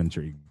 I'm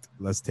intrigued.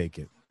 Let's take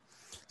it.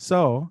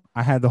 So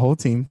I had the whole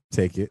team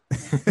take it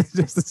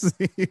just to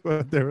see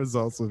what their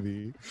results would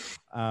be.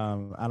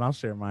 And I'll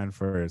share mine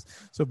first.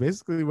 So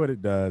basically what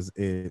it does,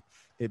 it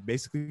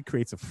basically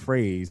creates a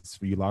phrase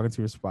for you log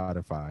into your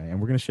Spotify, and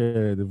we're going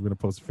to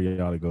post it for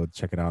y'all to go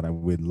check it out. I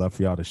would love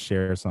for y'all to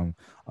share some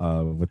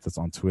with us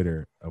on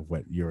Twitter of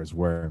what yours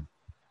were.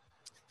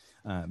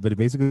 But it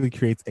basically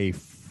creates a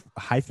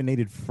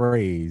hyphenated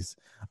phrase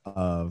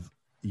of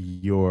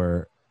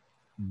your,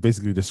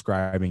 basically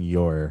describing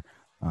your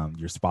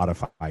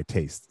Spotify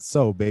taste.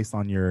 So based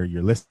on your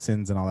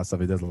listens and all that stuff,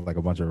 it does like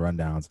a bunch of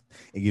rundowns.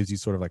 It gives you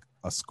sort of like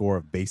a score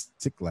of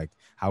basic, like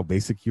how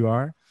basic you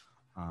are.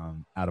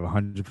 Out of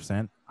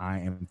 100%, I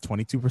am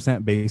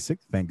 22% basic,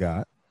 thank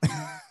God,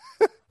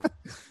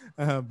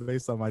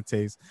 based on my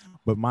taste.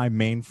 But my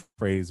main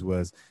phrase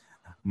was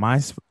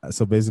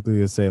so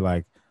basically it's say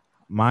like,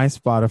 my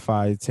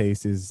Spotify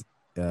taste is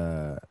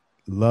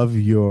love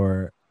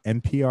your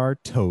NPR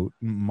tote,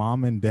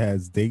 mom and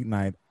dad's date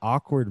night,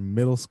 awkward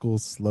middle school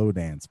slow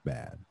dance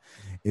bad.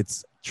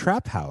 It's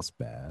trap house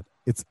bad.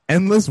 It's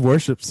endless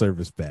worship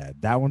service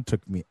bad. That one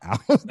took me out.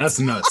 That's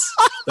nuts.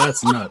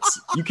 That's nuts.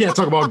 You can't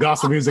talk about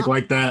gospel music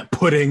like that.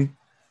 Pudding.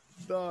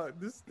 Dog,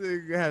 this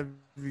thing had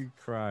me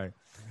cry.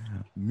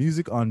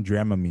 Music on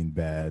Dramamine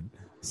bad.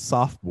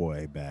 Soft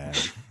boy bad.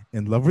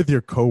 In love with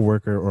your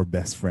coworker or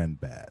best friend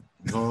bad.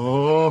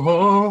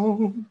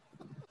 Oh,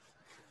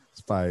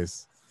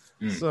 Spice.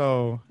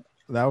 So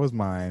that was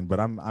mine, but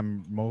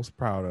I'm most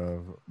proud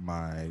of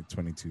my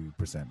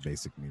 22%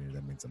 basic meter.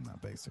 That means I'm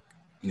not basic.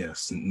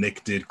 Yes,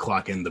 Nick did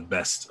clock in the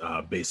best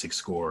basic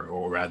score,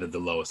 or rather the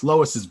lowest.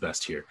 Lowest is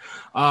best here.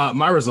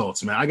 My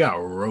results, man, I got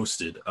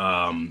roasted.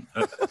 I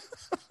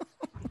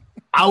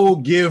will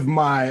give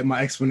my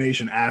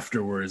explanation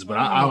afterwards, but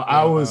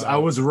I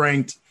was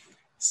ranked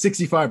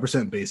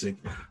 65% basic.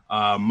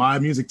 My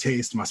music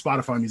taste, my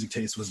Spotify music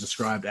taste, was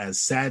described as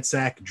sad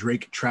sack,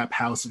 Drake, trap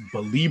house,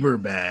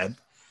 Belieber bad,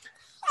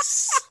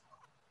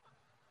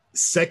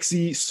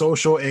 sexy,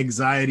 social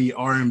anxiety,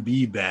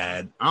 R&B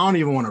bad. I don't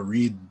even want to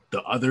read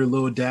the other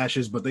little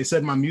dashes, but they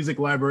said my music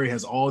library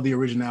has all the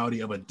originality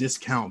of a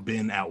discount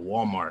bin at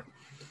Walmart.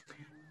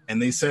 And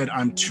they said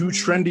I'm too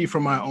trendy for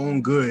my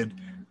own good.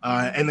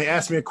 And they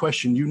asked me a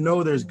question.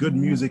 There's good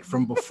music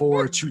from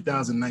before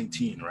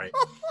 2019, right?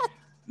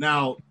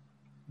 Now,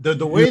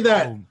 the way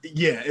that,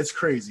 yeah, it's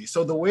crazy.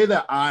 So the way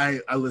that I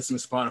listen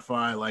to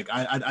Spotify, like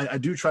I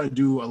do try to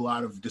do a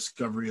lot of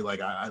discovery.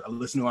 Like I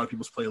listen to a lot of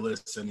people's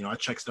playlists and, I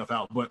check stuff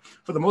out. But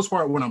for the most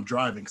part, when I'm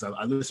driving, because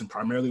I listen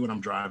primarily when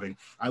I'm driving,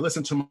 I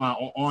listen to my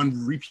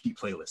on repeat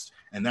playlist.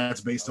 And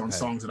that's based on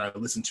songs that I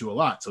listen to a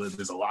lot. So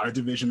there's a lot of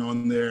Division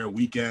on there,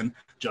 Weeknd,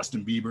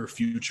 Justin Bieber,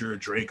 Future,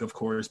 Drake, of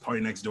course,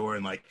 Party Next Door.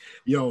 And like,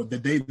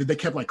 they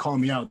kept like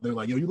calling me out. They're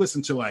like, you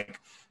listen to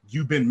like,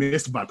 You've Been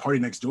Missed by Party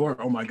Next Door.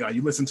 Oh my God.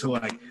 You listen to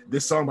like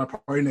this song by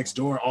Party Next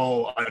Door.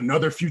 Oh,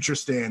 another Future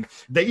stand.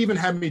 They even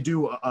had me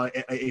do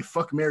a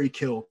fuck, marry,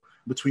 kill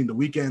between The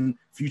Weeknd,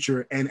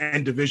 Future,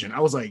 and Division. I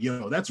was like,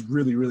 that's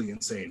really, really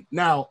insane.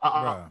 Now,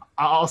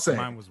 I'll say.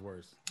 Mine was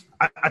worse.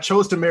 I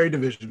chose to marry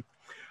Division.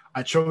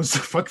 I chose to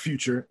fuck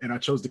Future, and I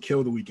chose to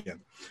kill The Weeknd.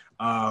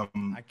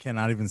 I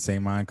cannot even say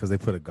mine because they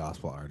put a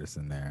gospel artist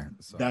in there.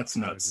 So that's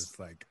nuts. I was just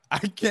like, I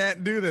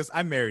can't do this.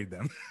 I married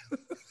them.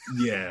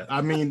 Yeah,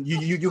 I mean,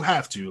 you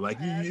have to. Like,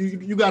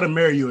 you got to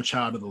marry you a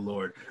child of the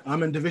Lord.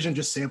 And Division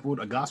just sampled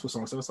a gospel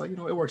song, so it's like,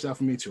 it works out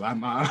for me too. I'm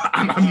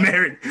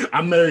married.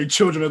 I'm married,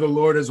 children of the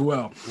Lord as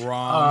well.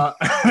 Wrong.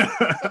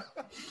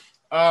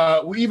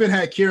 We even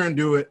had Kieran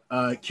do it.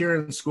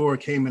 Kieran's score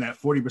came in at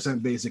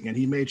 40% basic, and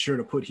he made sure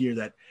to put here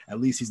that at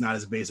least he's not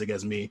as basic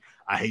as me.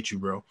 I hate you,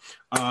 bro.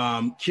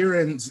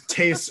 Kieran's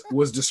taste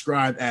was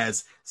described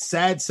as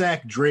sad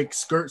sack, Drake,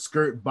 skirt,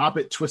 skirt, bop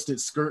it, twisted,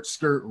 skirt,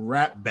 skirt,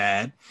 rap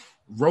bad.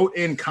 Wrote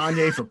in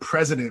Kanye for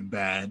president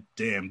bad.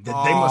 Damn, they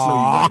must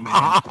know you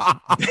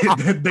white,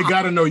 man. They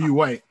got to know you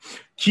white.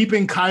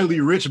 Keeping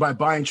Kylie rich by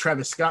buying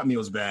Travis Scott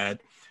meals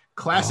bad.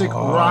 Classic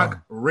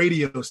rock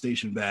radio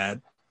station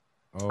bad.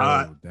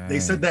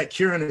 They said that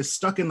Kieran is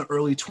stuck in the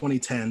early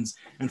 2010s,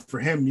 and for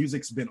him,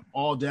 music's been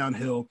all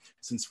downhill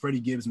since Freddie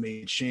Gibbs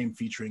made Shame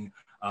featuring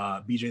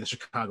BJ the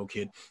Chicago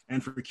Kid.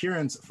 And for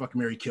Kieran's Fuck,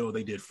 Marry, Kill,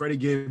 they did Freddie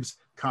Gibbs,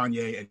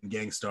 Kanye, and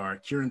Gang Starr.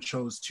 Kieran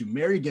chose to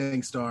marry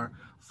Gang Starr,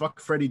 fuck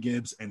Freddie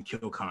Gibbs, and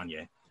kill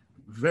Kanye.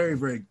 Very,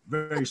 very,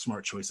 very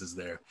smart choices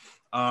there.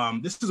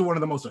 This is one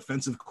of the most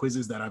offensive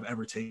quizzes that I've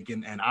ever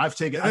taken, and I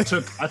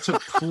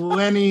took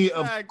plenty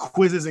of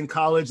quizzes in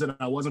college that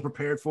I wasn't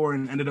prepared for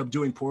and ended up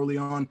doing poorly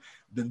on.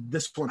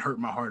 This one hurt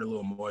my heart a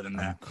little more than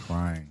that.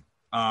 I'm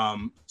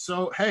crying.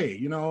 So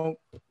hey,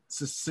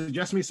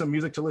 suggest me some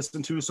music to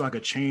listen to so I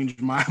could change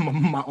my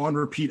on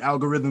repeat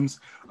algorithms.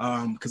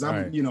 Because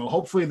I'm,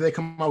 hopefully they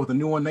come out with a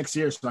new one next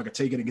year so I could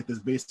take it and get this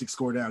basic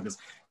score down. Because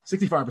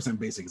 65%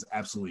 basic is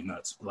absolutely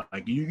nuts.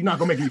 Like you're not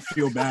gonna make me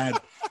feel bad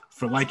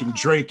for liking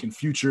Drake and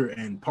Future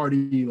and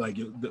Party. Like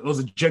those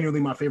are genuinely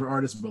my favorite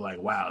artists. But like,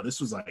 wow,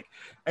 this was like,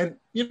 and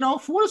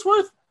for what it's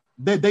worth,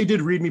 they did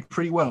read me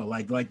pretty well.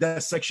 Like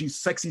that sexy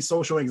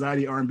social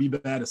anxiety R&B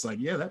bad. It's like,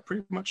 yeah, that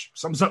pretty much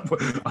sums up a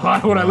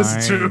lot of what I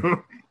listen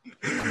to.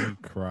 I'm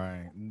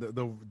crying.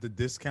 The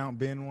discount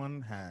bin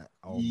one had.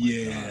 Oh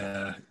my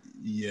God.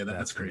 Yeah,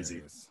 that's crazy.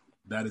 Hilarious.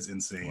 That is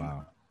insane.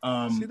 Wow.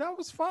 See, that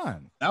was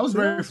fun. That was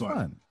very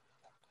fun.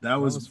 That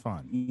was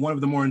fun. One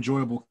of the more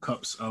enjoyable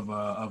cups of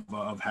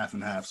half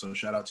and half. So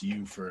shout out to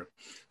you for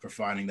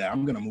finding that.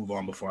 I'm gonna move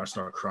on before I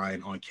start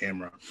crying on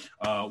camera.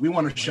 We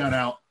want to shout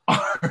out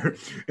our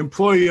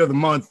employee of the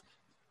month,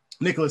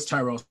 Nicholas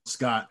Tyrell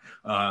Scott.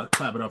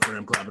 Clap it up for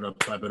him. Clap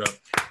it up.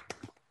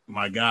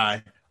 My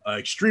guy.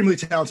 Extremely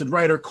talented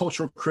writer,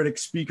 cultural critic,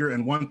 speaker,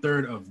 and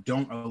 1/3 of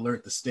Don't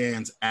Alert the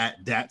Stands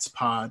at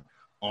DatsPod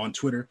on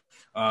Twitter.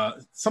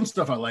 Some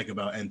stuff I like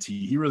about NT.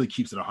 He really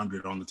keeps it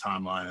 100 on the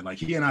timeline, and like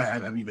he and I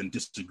have even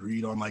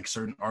disagreed on like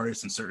certain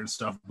artists and certain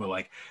stuff, but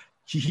like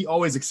he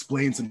always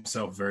explains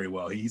himself very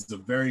well. He's a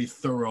very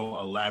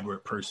thorough,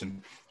 elaborate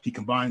person. He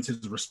combines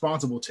his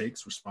responsible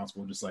takes,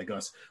 responsible just like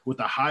us, with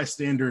a high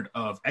standard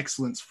of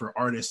excellence for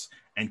artists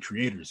and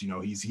creators.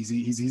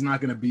 He's not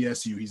going to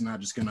BS you. He's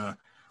not just going to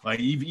like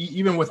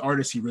even with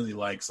artists he really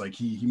likes, like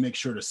he makes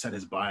sure to set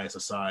his bias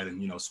aside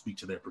and speak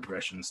to their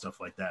progression and stuff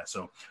like that.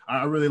 So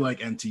I really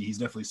like NT. He's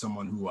definitely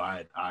someone who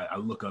I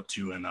look up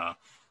to and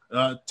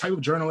type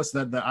of journalist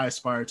that I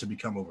aspire to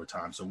become over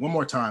time. So one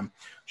more time,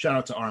 shout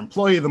out to our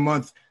employee of the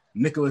month,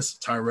 Nicholas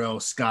Tyrell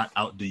Scott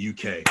out the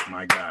UK.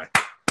 My guy.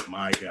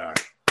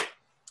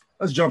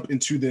 Let's jump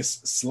into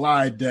this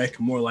slide deck,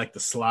 more like the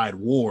slide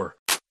war.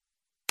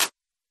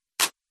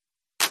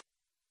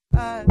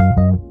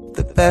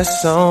 The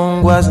best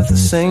song wasn't the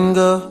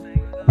single,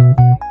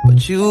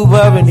 but you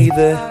weren't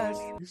either.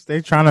 You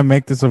stay trying to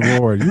make this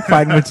award. You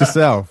fighting with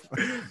yourself.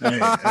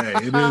 hey,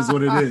 it is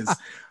what it is.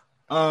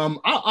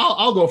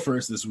 I'll go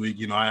first this week.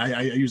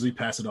 I usually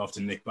pass it off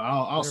to Nick, but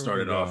I'll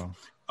start it off.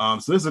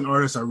 So this is an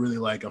artist I really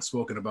like. I've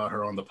spoken about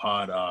her on the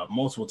pod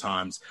multiple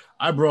times.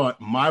 I brought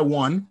My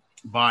One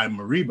by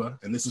Mariba,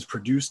 and this is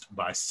produced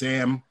by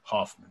Sam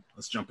Hoffman.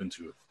 Let's jump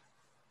into it.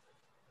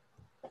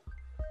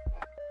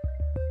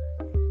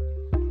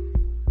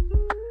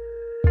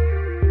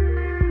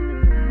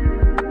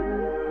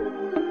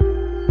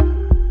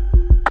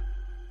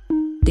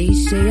 They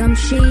say I'm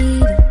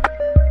shady,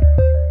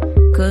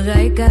 cause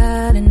I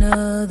got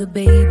another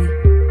baby,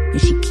 and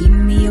she keep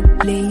me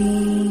up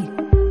late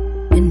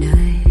at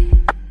night.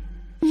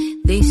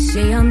 They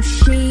say I'm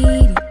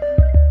shady,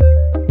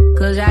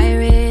 cause I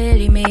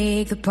really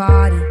make the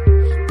party,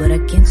 but I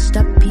can't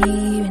stop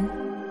hearing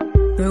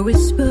her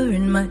whisper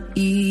in my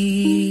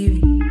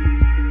ear.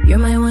 You're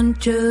my one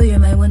true, you're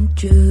my one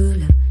true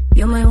love.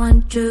 You're my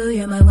one true,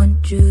 you're my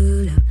one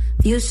true love.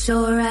 Feels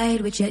so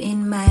right with you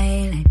in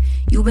my life.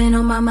 You've been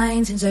on my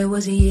mind since I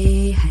was a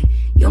year high.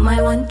 You're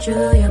my one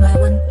true, you're my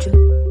one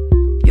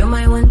true. You're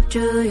my one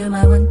true, you're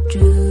my one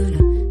true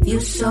love.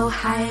 Feels so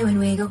high when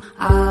we go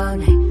all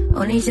night.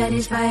 Only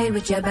satisfied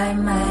with you by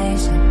my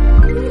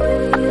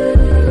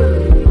side.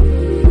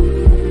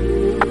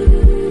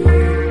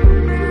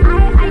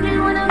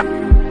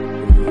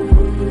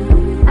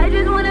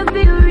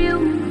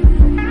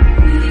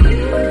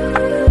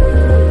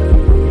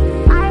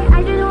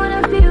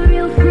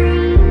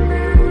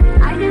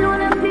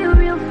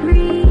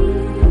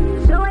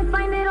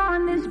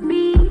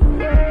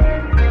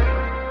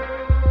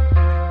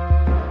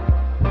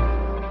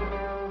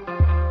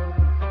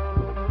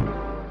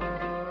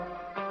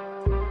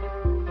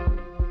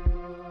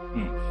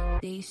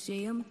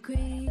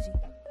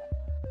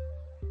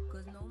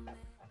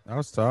 That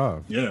was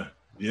tough. Yeah.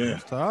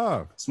 It's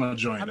tough. It's my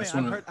joint.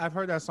 I've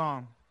heard that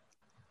song.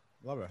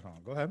 Love that song.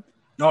 Go ahead.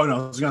 Oh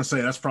no, I was gonna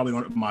say that's probably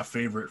one of my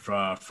favorite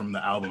from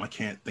the album. I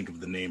can't think of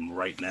the name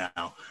right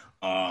now.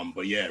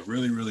 But yeah,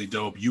 really, really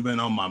dope. You've been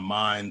on my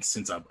mind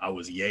since I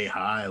was yay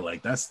high.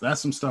 Like that's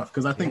some stuff,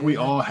 because I think we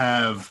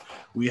have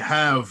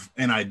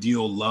an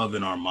ideal love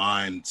in our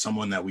mind,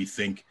 someone that we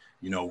think,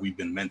 you know, we've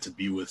been meant to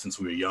be with since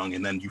we were young,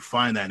 and then you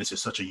find that, and it's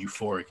just such a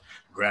euphoric,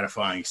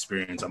 gratifying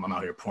experience. I'm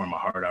out here pouring my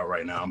heart out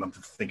right now. I'm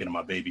thinking of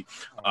my baby.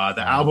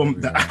 The album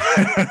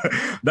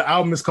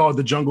is called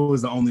 "The Jungle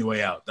Is the Only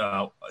Way Out."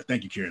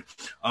 Thank you, Kieran.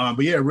 But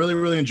yeah, really,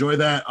 really enjoy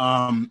that.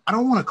 I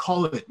don't want to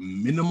call it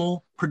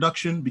minimal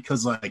production,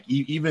 because like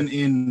even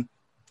in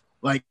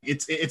like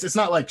it's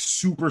not like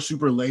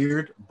super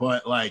layered,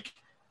 but like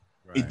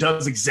it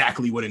does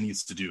exactly what it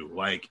needs to do.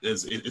 Like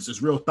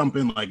it's real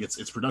thumping. Like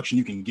it's production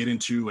you can get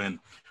into, and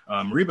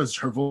Mariba's,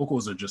 her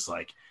vocals are just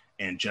like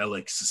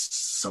angelic,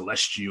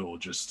 celestial,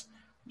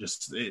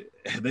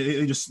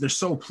 they're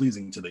so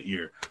pleasing to the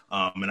ear,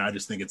 and I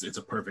just think it's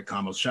a perfect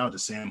combo. Shout out to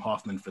Sam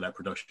Hoffman for that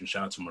production.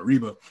 Shout out to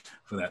Mariba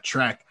for that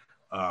track,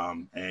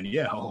 and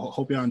yeah,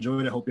 hope y'all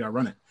enjoyed it. Hope y'all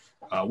run it.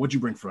 What'd you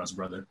bring for us,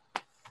 brother?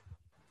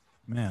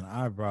 Man,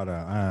 I brought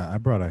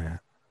a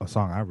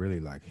song I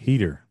really like,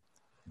 Heater.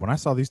 When I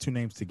saw these two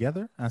names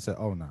together, I said,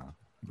 oh no,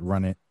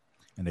 run it,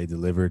 and they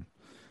delivered.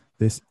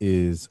 This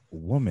is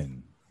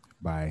Woman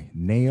by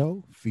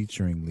Nao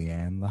featuring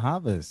Lianne La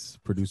Havas,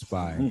 produced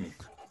by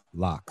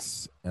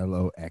Loxe,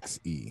 Loxe.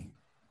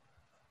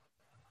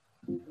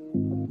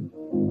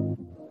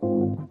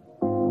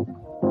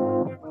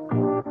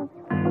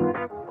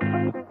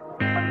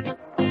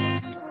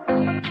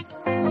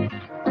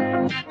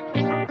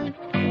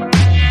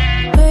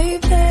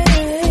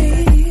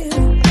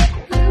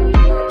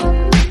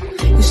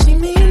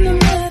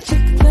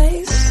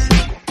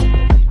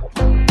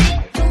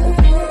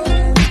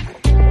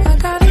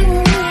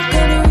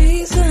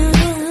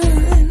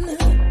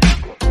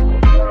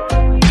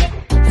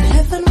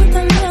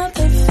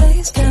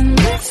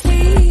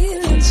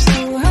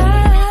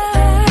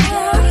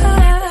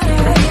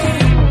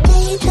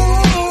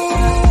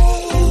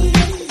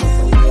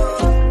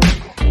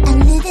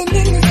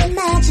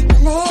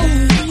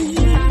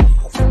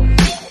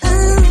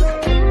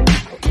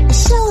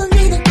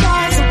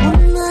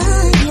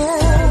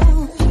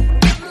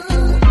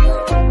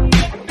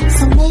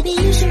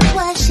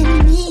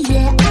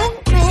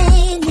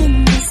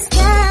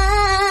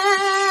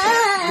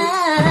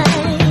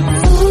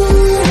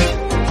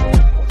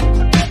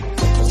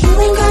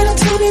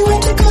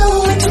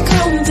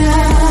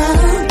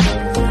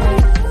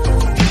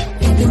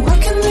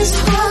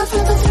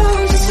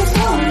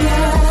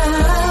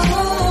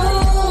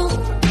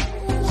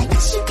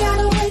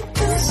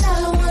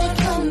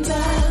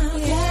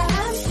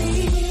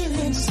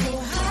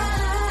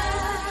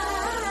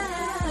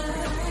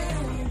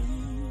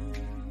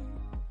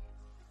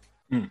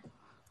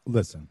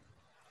 Listen,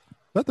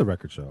 let the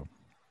record show.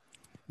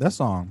 That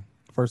song,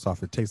 first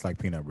off, it tastes like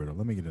peanut brittle.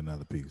 Let me get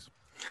another piece.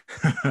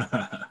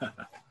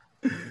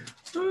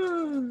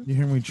 You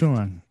hear me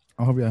chewing?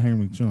 I hope y'all hear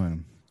me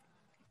chewing.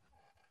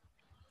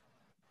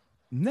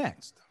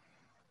 Next,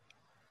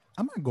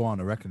 I might go on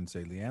the record and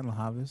say, Lianne La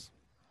Havas,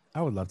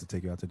 I would love to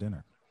take you out to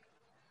dinner.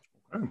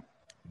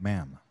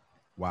 Ma'am,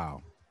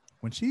 wow.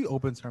 When she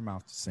opens her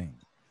mouth to sing,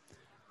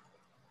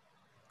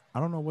 I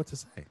don't know what to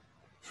say.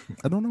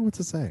 I don't know what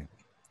to say.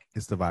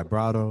 It's the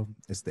vibrato.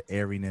 It's the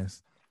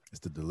airiness. It's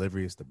the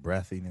delivery. It's the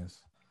breathiness.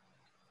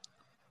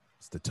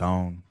 It's the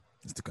tone.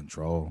 It's the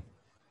control.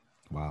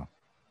 Wow.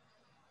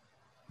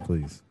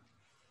 Please.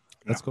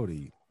 Let's go to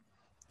eat.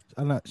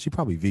 She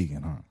probably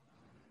vegan, huh?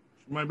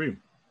 She might be.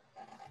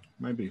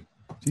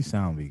 She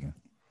sound vegan.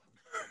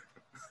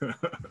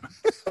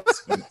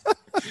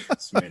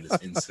 This man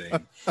is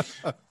insane.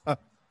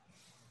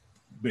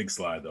 Big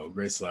slide, though.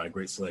 Great slide.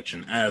 Great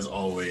selection, as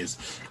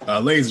always.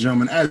 Ladies and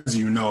gentlemen, as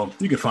you know,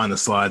 you can find the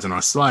slides in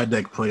our slide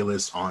deck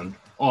playlist on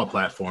all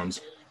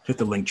platforms. Hit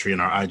the link tree in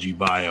our IG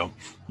bio.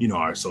 You know,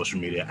 our social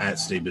media at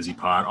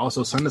StayBusyPod.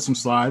 Also, send us some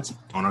slides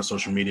on our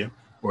social media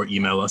or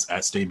email us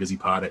at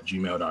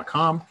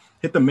staybusypod@gmail.com.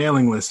 Hit the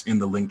mailing list in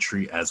the link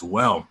tree as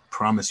well.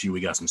 Promise you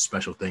we got some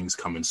special things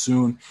coming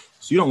soon,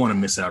 so you don't want to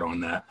miss out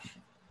on that.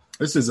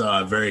 This is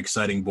a very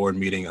exciting board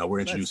meeting. We're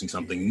introducing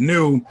something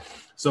new.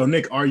 So,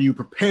 Nick, are you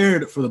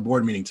prepared for the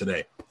board meeting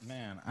today?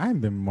 Man, I've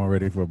been more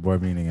ready for a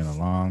board meeting in a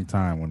long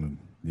time.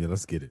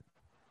 Let's get it.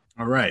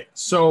 All right.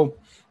 So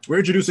we're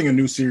introducing a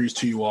new series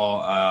to you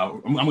all.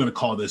 I'm going to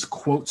call this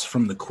Quotes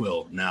from the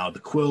Quill. Now, the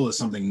quill is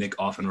something Nick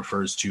often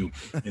refers to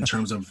in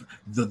terms of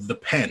the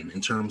pen, in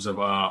terms of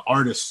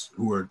artists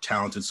who are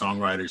talented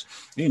songwriters.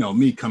 You know,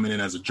 me coming in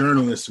as a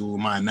journalist, who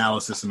my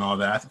analysis and all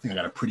that, I think I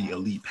got a pretty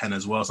elite pen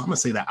as well. So I'm going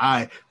to say that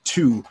I,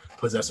 too,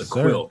 possess a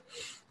quill.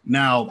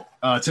 Now,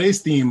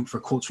 today's theme for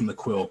Quotes from the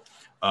Quill,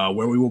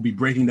 where we will be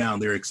breaking down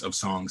lyrics of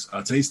songs.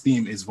 Today's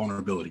theme is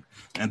vulnerability.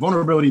 And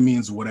vulnerability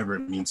means whatever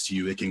it means to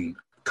you. It can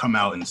come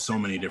out in so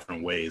many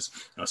different ways.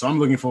 So I'm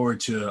looking forward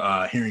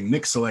to hearing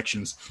Nick's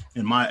selections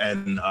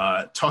and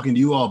talking to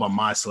you all about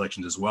my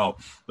selections as well.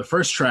 The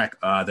first track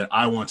that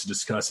I want to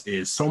discuss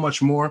is So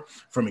Much More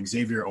from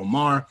Xavier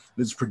Omar.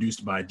 This is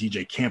produced by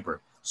DJ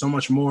Camper. So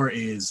Much More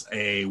is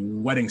a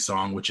wedding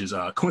song, which is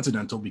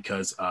coincidental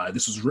because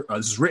this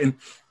is written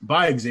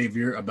by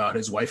Xavier about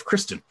his wife,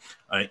 Kristen.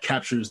 It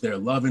captures their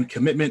love and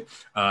commitment,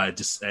 and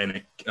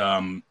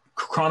it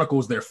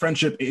chronicles their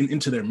friendship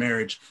into their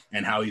marriage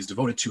and how he's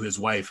devoted to his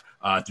wife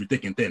through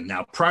thick and thin.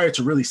 Now, prior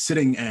to really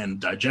sitting and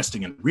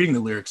digesting and reading the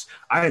lyrics,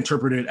 I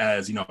interpret it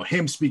as,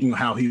 him speaking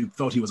how he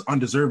felt he was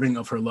undeserving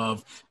of her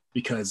love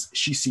because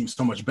she seems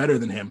so much better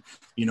than him.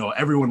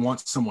 Everyone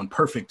wants someone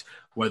perfect,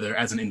 whether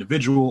as an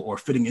individual or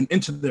fitting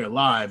into their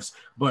lives,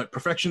 but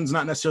perfection is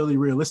not necessarily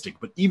realistic.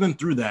 But even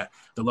through that,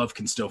 the love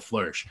can still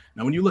flourish.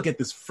 Now, when you look at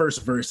this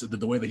first verse,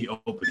 the way that he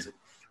opens it,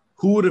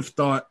 who would have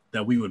thought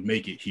that we would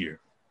make it here?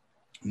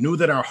 Knew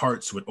that our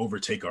hearts would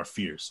overtake our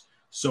fears.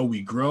 So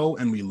we grow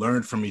and we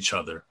learn from each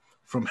other,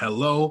 from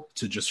hello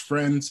to just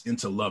friends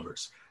into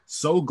lovers.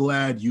 So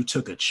glad you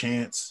took a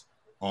chance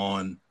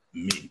on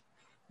me.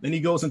 Then he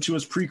goes into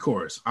his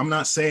pre-chorus. I'm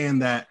not saying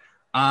that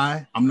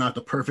I'm not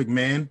the perfect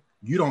man.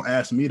 You don't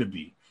ask me to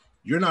be.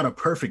 You're not a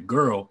perfect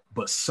girl,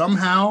 but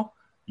somehow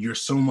you're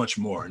so much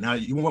more. Now,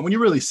 when you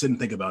really sit and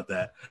think about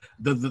that,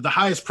 the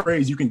highest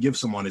praise you can give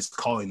someone is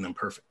calling them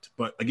perfect.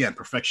 But again,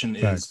 perfection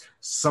is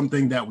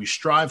something that we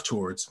strive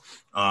towards,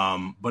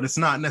 but it's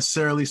not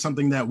necessarily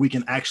something that we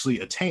can actually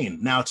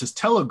attain. Now, to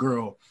tell a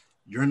girl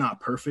you're not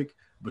perfect,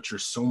 but you're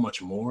so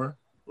much more,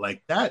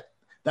 like that's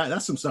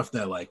some stuff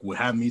that like would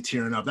have me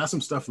tearing up. That's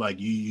some stuff like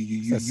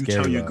you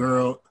tell your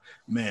girl,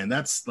 man,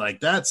 that's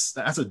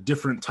a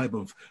different type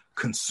of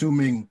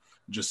consuming,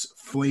 just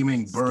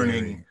flaming,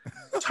 burning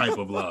type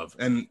of love.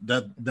 And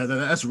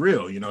that's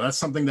real. That's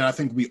something that I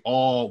think we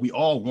all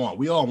want.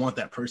 We all want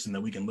that person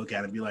that we can look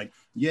at and be like,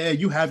 yeah,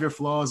 you have your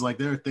flaws. Like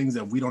there are things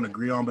that we don't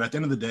agree on, but at the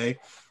end of the day,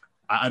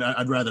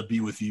 I'd rather be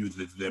with you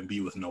than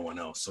be with no one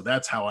else. So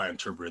that's how I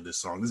interpreted this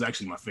song. This is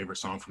actually my favorite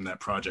song from that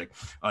project.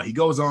 He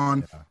goes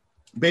on,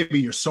 baby,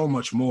 you're so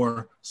much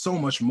more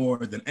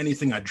than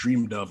anything I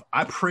dreamed of.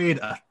 I prayed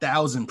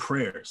 1,000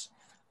 prayers.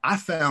 I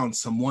found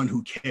someone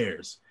who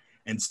cares.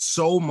 And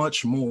so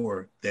much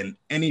more than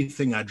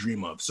anything I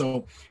dream of.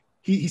 So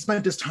he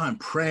spent his time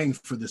praying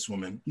for this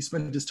woman. He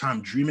spent his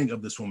time dreaming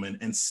of this woman.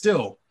 And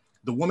still,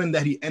 the woman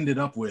that he ended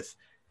up with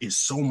is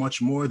so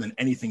much more than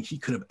anything he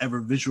could have ever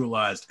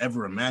visualized,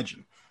 ever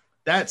imagined.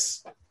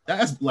 That's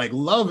like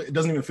love. It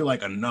doesn't even feel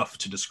like enough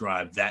to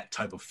describe that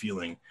type of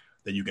feeling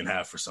that you can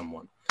have for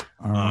someone.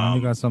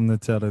 You got something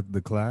to tell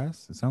the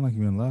class? It sounds like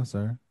you're in love,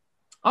 sir.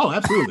 Oh,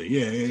 absolutely.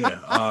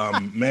 Yeah.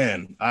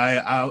 Man,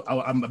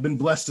 I've been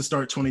blessed to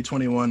start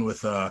 2021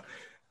 with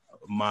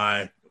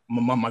my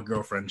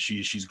girlfriend.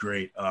 She's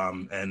great.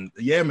 And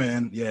yeah,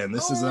 man. Yeah. And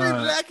this is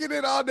we're jacking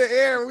it on the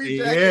air.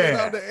 It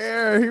on the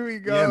air. Here we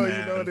go. Yeah,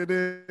 you know what it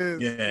is.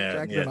 Yeah.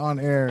 Jacking it on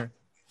air.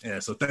 Yeah.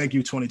 So thank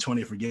you,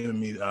 2020, for giving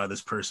me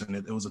this person.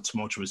 It was a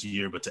tumultuous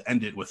year, but to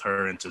end it with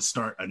her and to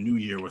start a new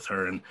year with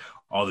her and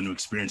all the new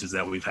experiences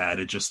that we've had,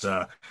 it just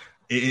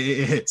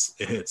It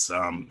hits.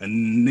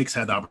 And Nick's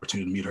had the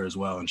opportunity to meet her as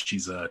well, and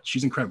she's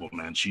incredible,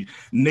 man.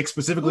 Nick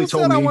specifically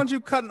told me, I want you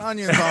cutting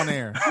onions on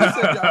air. Who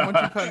said I want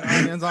you cutting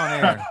onions on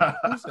air?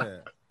 Who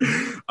said?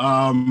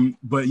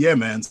 But yeah,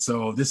 man.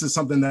 So this is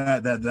something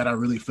that I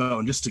really felt.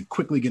 And just to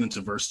quickly get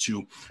into verse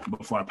 2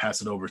 before I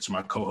pass it over to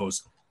my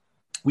co-host,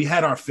 we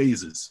had our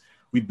phases.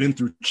 We've been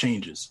through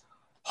changes.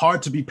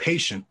 Hard to be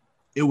patient.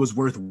 It was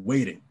worth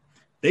waiting.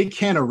 They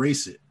can't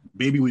erase it,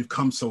 baby. We've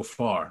come so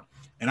far.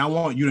 And I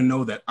want you to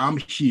know that I'm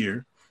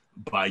here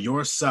by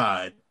your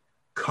side,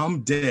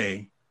 come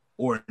day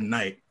or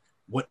night.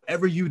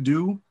 Whatever you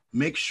do,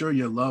 make sure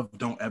your love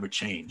don't ever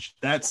change.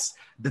 That's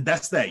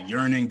that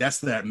yearning. That's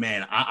that,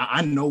 man,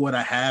 I know what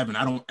I have and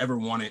I don't ever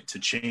want it to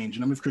change.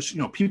 And I mean, of course,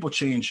 people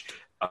change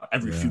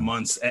every few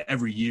months,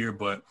 every year,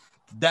 but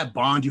that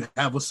bond you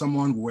have with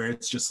someone where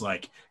it's just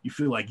like, you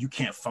feel like you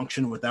can't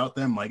function without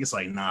them. Like, it's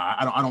like, nah,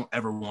 I don't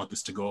ever want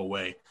this to go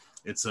away.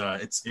 It's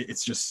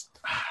just,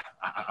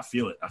 I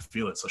feel it.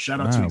 So shout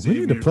out to Xavier. We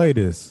need to play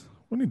this.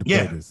 Play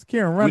this.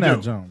 Kieran, run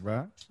that jump,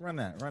 bro. Run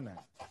that.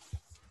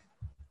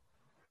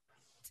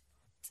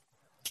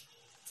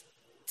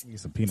 Get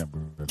some peanut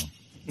butter.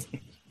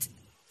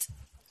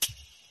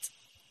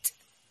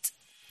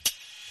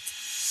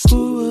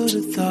 Who would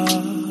have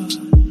thought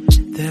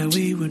that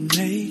we would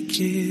make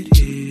it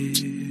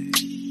here?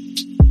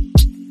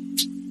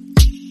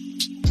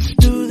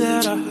 Knew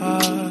that our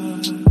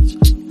hearts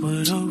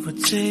would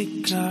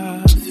overtake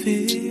our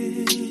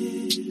fears.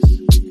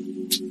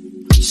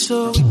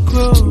 So we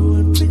grow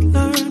and we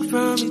learn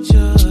from each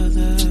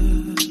other,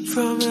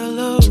 from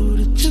hello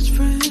to just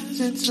friends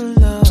into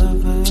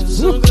lovers.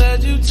 So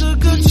glad you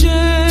took a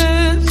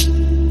chance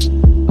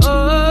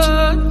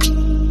on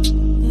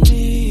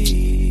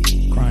me.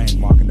 Crying,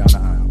 walking down the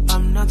aisle.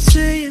 I'm not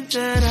saying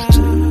that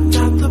I'm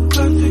not the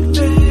perfect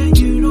man.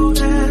 You don't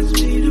ask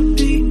me to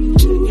be.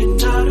 You're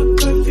not a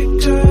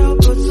perfect girl,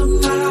 but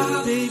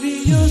somehow,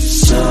 baby, you're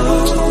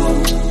so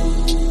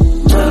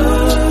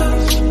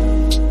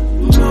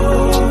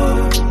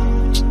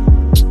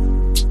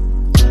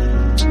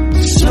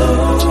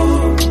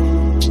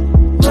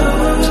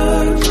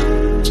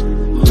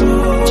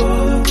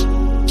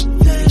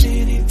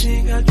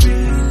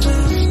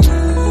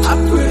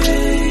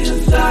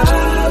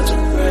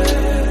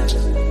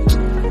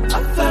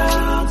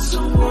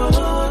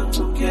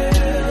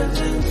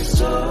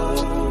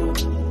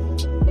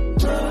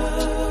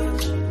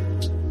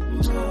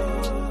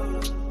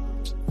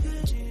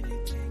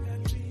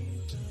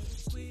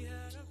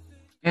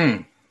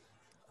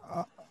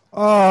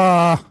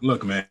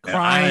Look, man,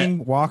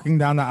 crying, walking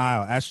down the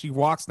aisle. As she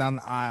walks down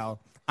the aisle,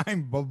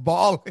 I'm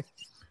bawling.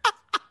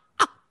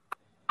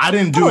 I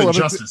didn't do it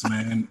justice,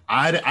 man.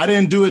 I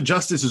didn't do it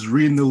justice just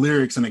reading the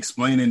lyrics and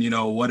explaining,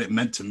 what it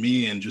meant to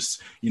me and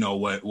just,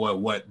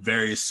 what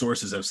various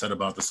sources have said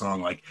about the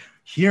song. Like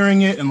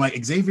hearing it and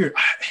like Xavier,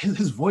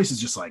 his voice is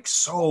just like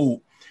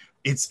so,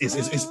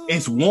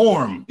 it's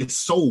warm. It's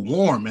so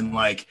warm and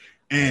like,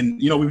 and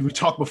we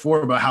talked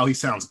before about how he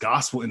sounds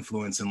gospel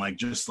influence and like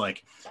just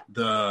like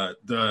the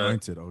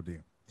Anointed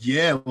OD.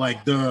 Yeah,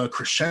 like the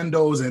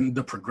crescendos and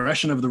the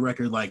progression of the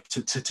record, like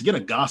to get a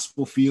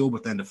gospel feel,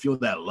 but then to feel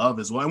that love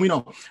as well. And we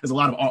know there's a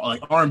lot of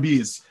like R&B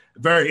is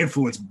very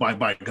influenced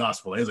by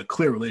gospel. There's a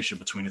clear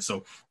relationship between it.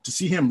 So to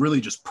see him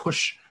really just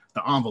push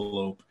the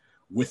envelope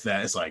with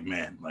that, it's like,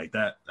 man, like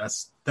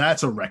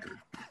that's a record.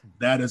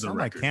 That is a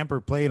record. Like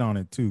Camper played on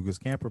it too, because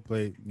Camper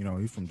played,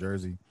 he's from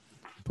Jersey,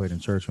 played in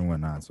church and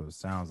whatnot. So it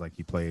sounds like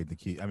he played the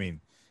key. I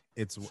mean,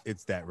 it's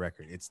that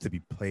record. It's to be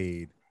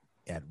played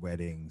at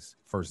weddings,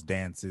 first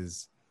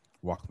dances,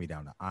 walk me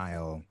down the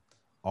aisle,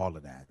 all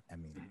of that. I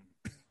mean,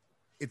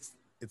 it's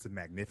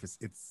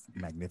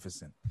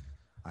magnificent.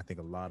 I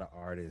think a lot of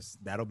artists,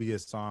 that'll be a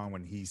song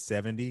when he's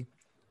 70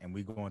 and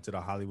we go into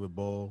the Hollywood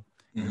Bowl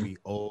and we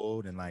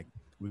old and like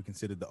we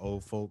consider the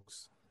old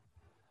folks.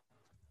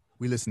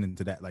 We listening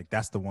to that, like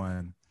that's the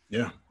one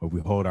where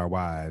we hold our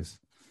wives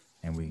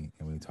and we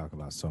talk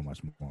about so much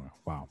more.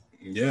 Wow.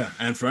 Yeah,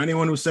 and for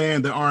anyone who's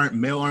saying there aren't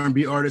male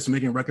R&B artists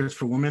making records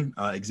for women,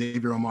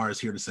 Xavier Omar is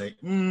here to say,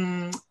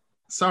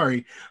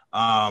 sorry.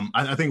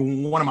 I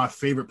think one of my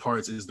favorite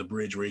parts is the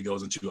bridge where he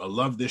goes into, "A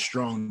love this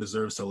strong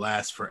deserves to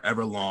last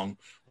forever long.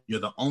 You're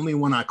the only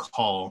one I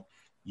call.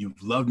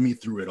 You've loved me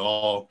through it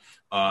all."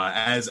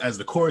 As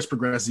the chorus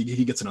progresses,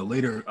 he gets in a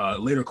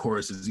later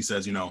choruses. He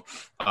says,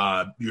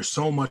 "You're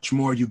so much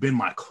more. You've been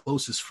my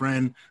closest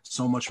friend,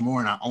 so much more,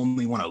 and I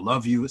only want to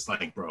love you." It's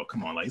like, bro,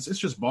 come on, like it's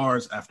just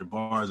bars after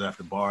bars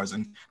after bars,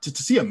 and to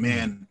see a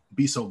man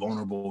be so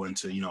vulnerable and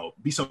to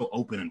be so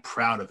open and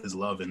proud of his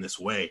love in this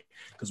way,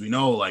 because we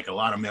know like a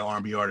lot of male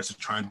R&B artists are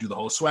trying to do the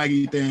whole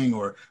swaggy thing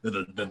or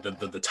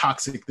the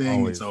toxic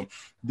thing. And so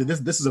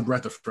this is a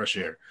breath of fresh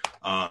air.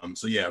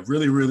 So yeah,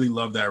 really really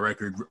love that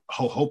record.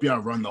 Hope y'all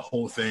run the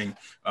whole thing.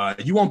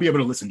 You won't be able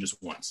to listen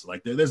just once.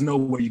 Like there's no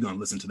way you're gonna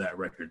listen to that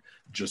record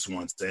just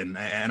once. And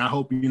I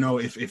hope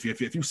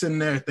if you're sitting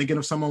there thinking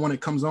of someone when it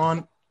comes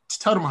on,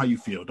 tell them how you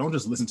feel. Don't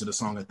just listen to the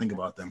song and think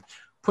about them.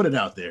 Put it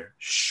out there.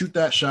 Shoot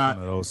that shot.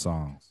 One of those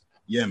songs.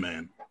 Yeah,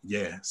 man.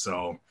 Yeah.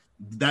 So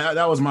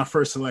that was my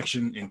first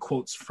selection in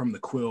quotes from the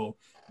Quill,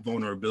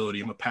 Vulnerability.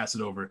 I'm gonna pass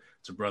it over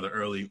to Brother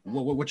Early.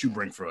 What you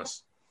bring for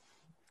us?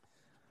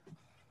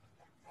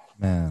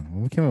 Man,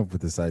 when we came up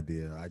with this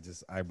idea,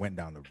 I went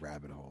down the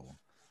rabbit hole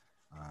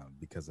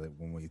because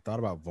when we thought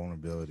about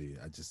vulnerability,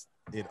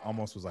 it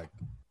almost was like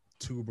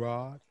too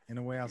broad in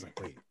a way. I was like,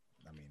 wait,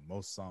 I mean,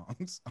 most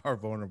songs are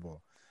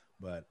vulnerable,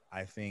 but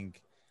I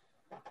think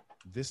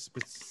this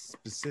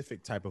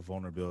specific type of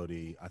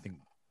vulnerability, I think,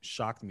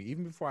 shocked me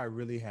even before I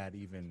really had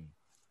even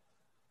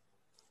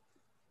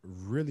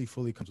really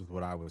fully come with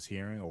what I was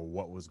hearing or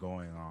what was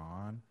going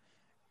on.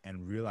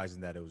 And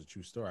realizing that it was a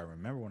true story. I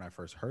remember when I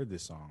first heard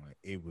this song,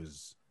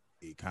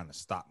 it kind of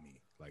stopped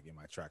me like in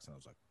my tracks. And I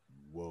was like,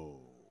 whoa,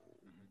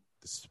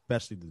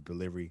 especially the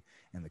delivery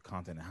and the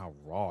content and how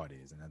raw it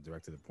is. And that's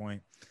direct to the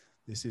point.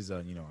 This is,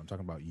 I'm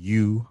talking about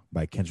You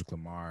by Kendrick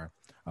Lamar,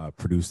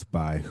 produced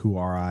by Who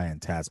Are I and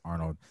Taz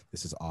Arnold.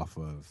 This is off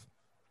of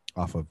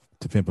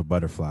To Pimp a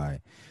Butterfly.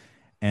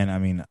 And I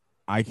mean,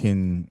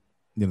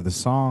 the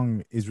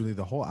song is really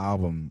the whole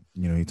album,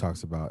 he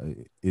talks about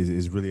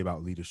is really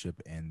about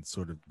leadership and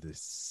sort of the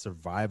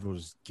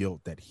survivor's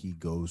guilt that he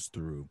goes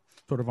through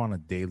sort of on a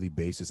daily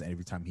basis. And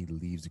every time he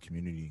leaves the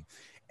community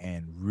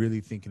and really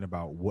thinking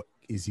about what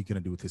is he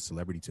going to do with his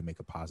celebrity to make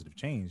a positive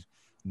change,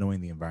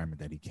 knowing the environment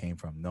that he came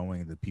from,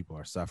 knowing that people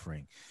are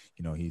suffering.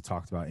 He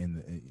talked about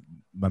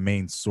my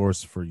main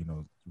source for,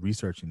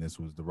 researching this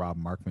was the Rob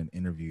Markman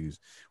interviews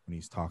when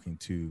he's talking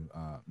to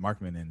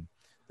Markman and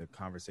the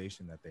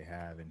conversation that they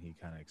have, and he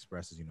kind of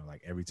expresses,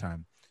 like every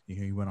time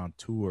he went on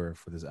tour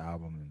for this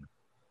album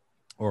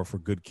or for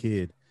Good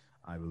Kid,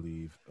 I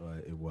believe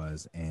it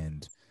was.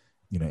 And,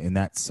 in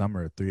that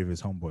summer, 3 of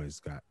his homeboys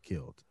got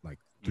killed, like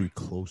 3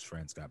 close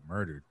friends got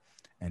murdered.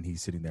 And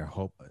he's sitting there,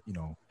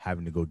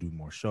 having to go do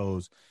more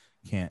shows,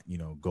 can't,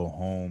 go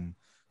home,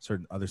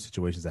 certain other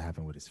situations that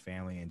happen with his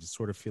family, and just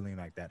sort of feeling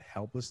like that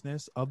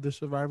helplessness of the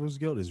survivor's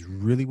guilt is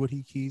really what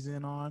he keys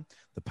in on,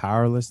 the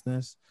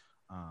powerlessness.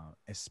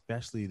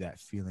 Especially that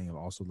feeling of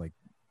also like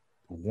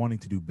wanting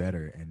to do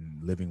better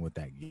and living with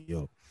that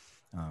guilt.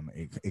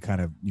 It kind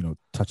of,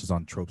 touches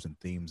on tropes and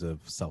themes of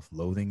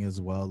self-loathing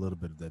as well, a little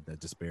bit of that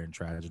despair and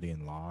tragedy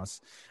and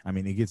loss. I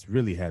mean, it gets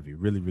really heavy,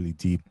 really, really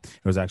deep. There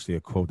was actually a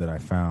quote that I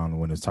found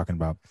when it was talking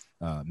about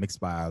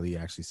Mixed by Ali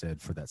actually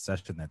said for that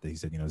session that he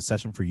said, the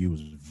session for you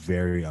was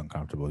very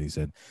uncomfortable. He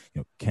said,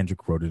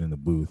 Kendrick wrote it in the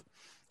booth.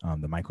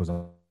 The mic was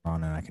on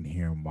and I can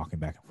hear him walking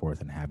back and forth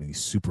and having these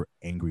super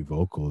angry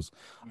vocals.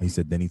 He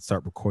said then he'd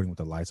start recording with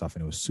the lights off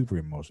and it was super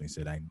emotional. He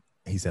said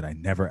he said, I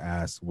never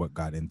asked what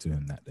got into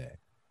him that day.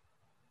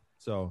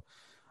 So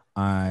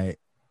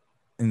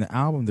in the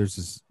album,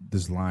 there's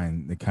this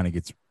line that kind of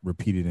gets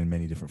repeated in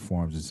many different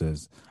forms. It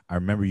says, I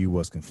remember you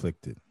was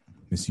conflicted,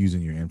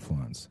 misusing your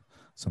influence.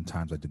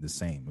 Sometimes I did the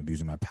same,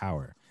 abusing my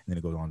power. And then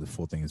it goes on, the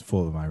full thing is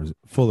full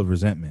of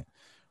resentment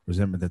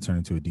that turned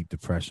into a deep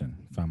depression.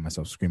 Found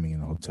myself screaming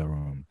in the hotel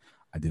room.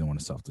 I didn't want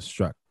to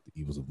self-destruct.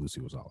 The evils of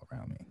Lucy was all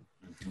around me.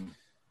 Mm-hmm.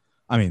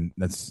 I mean,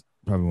 that's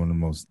probably one of the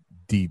most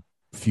deep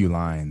few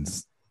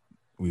lines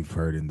we've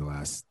heard in the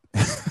last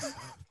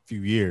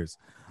few years,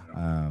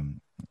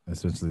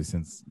 especially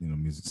since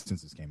music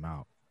since this came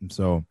out. And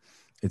so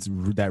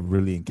that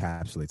really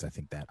encapsulates, I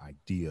think, that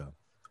idea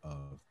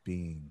of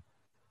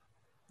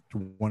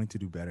wanting to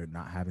do better,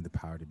 not having the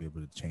power to be able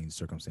to change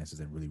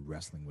circumstances, and really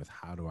wrestling with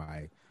how do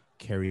I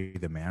carry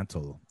the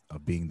mantle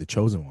of being the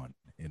chosen one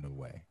in a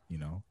way,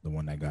 the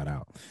one that got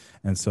out.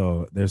 And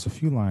so there's a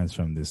few lines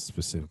from this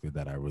specifically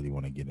that I really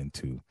want to get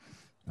into.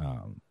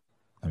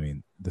 I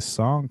mean, the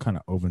song kind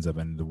of opens up,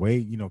 and the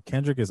way,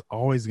 Kendrick is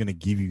always going to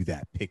give you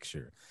that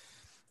picture.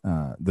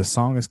 The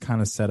song is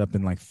kind of set up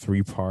in like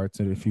 3 parts,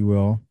 if you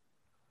will.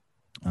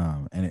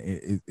 And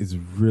it's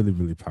really,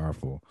 really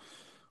powerful.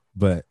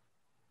 But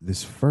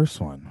this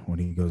first one, when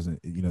he goes,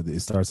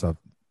 it starts off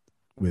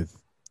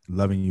with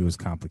loving you is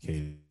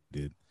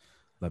complicated.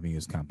 Loving you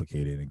is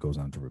complicated. And it goes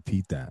on to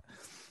repeat that.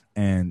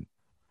 And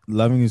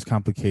loving you is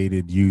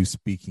complicated, you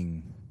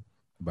speaking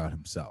about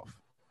himself.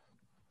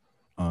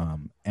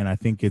 And I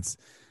think there's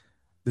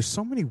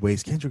so many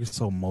ways. Kendrick is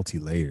so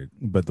multi-layered,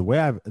 but the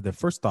way the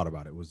first thought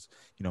about it was,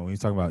 when he's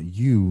talking about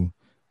you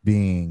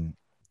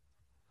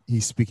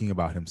he's speaking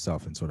about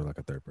himself in sort of like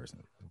a third person,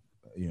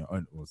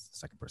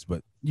 second person,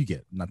 but you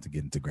get, not to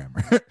get into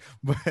grammar,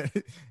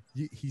 but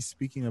he's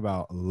speaking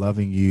about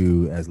loving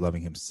you as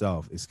loving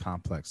himself is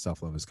complex.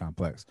 Self-love is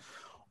complex.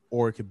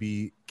 Or it could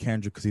be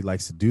Kendrick, because he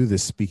likes to do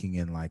this, speaking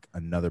in like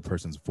another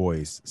person's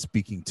voice,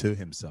 speaking to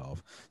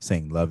himself,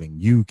 saying, loving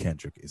you,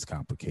 Kendrick, is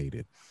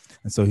complicated.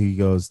 And so he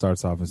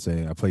starts off and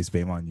saying, I place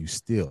blame on you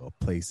still,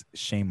 place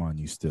shame on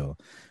you still,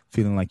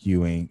 feeling like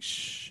you ain't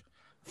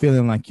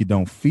feeling like you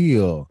don't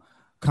feel,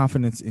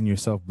 confidence in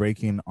yourself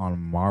breaking on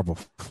marble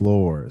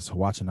floors,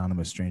 watch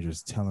anonymous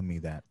strangers telling me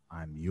that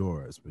I'm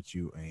yours, but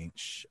you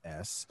ain't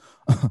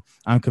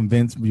I'm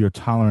convinced your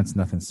tolerance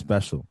nothing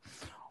special.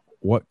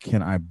 What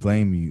can I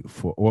blame you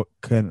for? What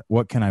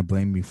can I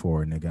blame you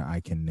for, nigga? I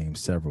can name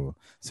several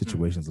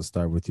situations. Let's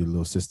start with your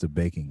little sister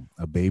baking,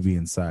 a baby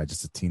inside,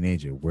 just a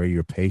teenager. Where are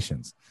your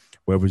patience?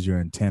 Where was your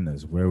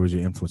antennas? Where was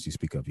your influence you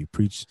speak of? You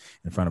preached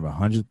in front of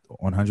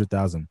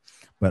 100,000,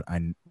 but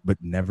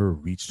never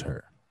reached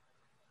her.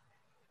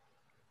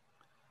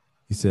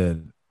 He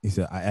said,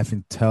 I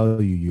effing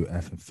tell you, you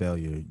effing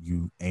failure.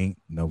 You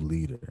ain't no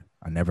leader.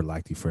 I never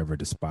liked you, forever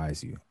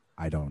despise you.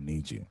 I don't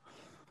need you.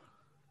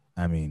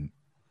 I mean,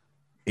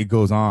 it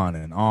goes on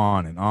and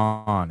on and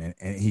on,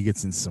 and he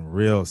gets in some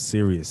real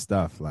serious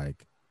stuff,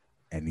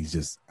 and he's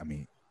just, I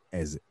mean,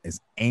 as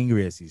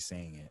angry as he's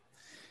saying it,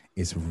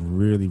 it's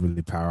really,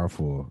 really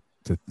powerful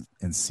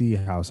and see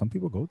how some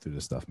people go through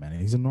this stuff, man.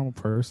 And he's a normal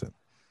person.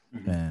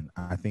 Mm-hmm. And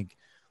I think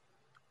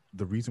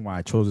the reason why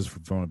I chose this for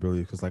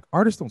vulnerability is because, like,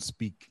 artists don't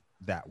speak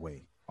that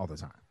way all the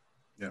time.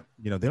 Yeah.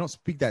 They don't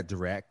speak that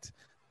direct.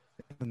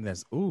 And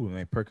that's, and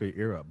they perk your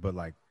ear up. But,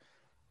 like,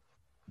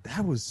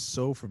 that was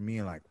so, for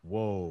me, like,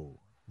 whoa.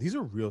 These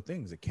are real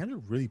things that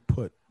Kendrick really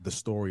put the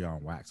story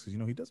on wax,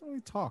 because he doesn't really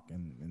talk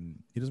and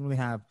he doesn't really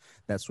have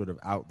that sort of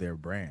out there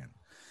brand.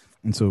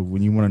 And so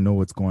when you want to know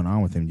what's going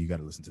on with him, you got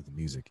to listen to the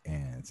music.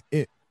 And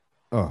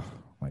oh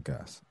my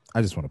gosh,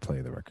 I just want to play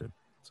the record.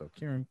 So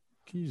Kieran,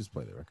 can you just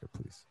play the record,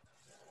 please?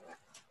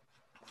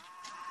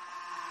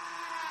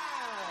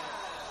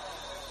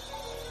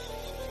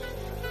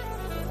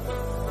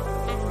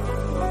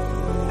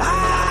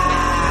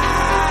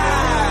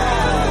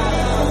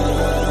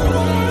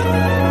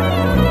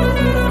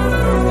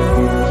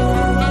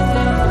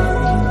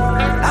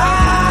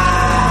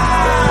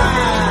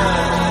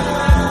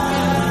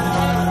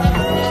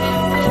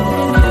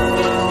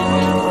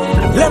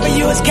 Loving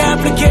you is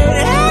complicated.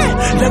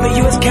 Loving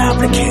you is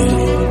complicated.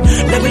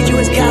 Loving you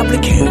is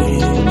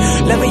complicated.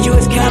 Loving you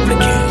is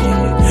complicated.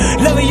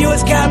 Loving you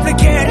is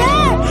complicated.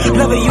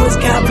 Loving you is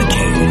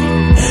complicated.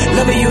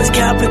 Loving you is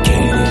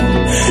complicated.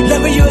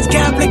 Loving you is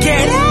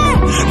complicated.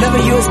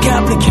 Loving you is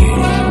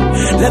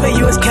complicated. Loving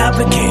you is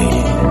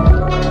complicated.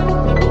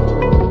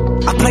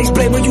 I place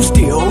blame when you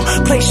steal,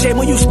 place shame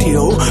when you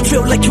steal.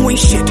 Feel like you ain't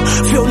shit,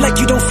 feel like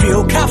you don't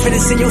feel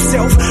confidence in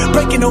yourself,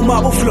 breaking on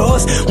marble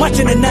floors,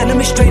 watching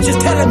anonymous strangers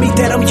telling me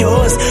that I'm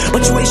yours.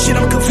 But you ain't shit,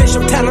 I'm convinced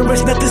your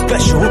tolerance nothing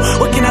special.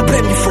 What can I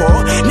blame you for?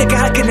 Nigga,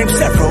 I can can name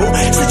several.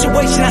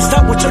 Situation I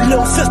start with your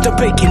little sister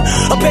baking.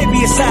 A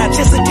baby aside,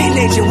 just a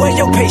teenager. Where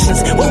your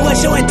patience? What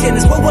was your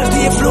antennas? What was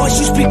the influence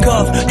you speak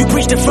of? You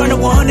preached in front of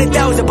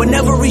 100,000 but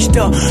never reached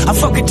up. I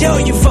fucking tell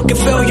you, fucking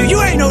failure.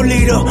 You ain't no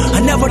leader.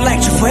 I never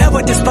liked you,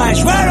 forever despised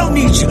you. I don't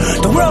need you.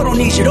 The world don't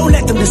need you. Don't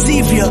let them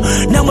deceive you.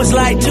 Numbers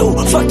lie too.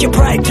 Fuck your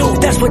pride too.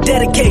 That's what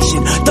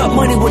dedication. Thought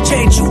money would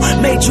change you.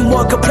 Made you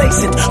more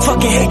complacent.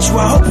 Fucking hate you.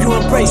 I hope you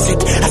embrace it.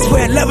 I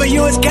swear loving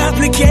you is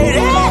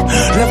complicated.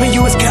 Loving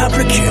you is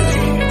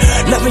complicated.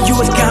 Loving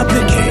you is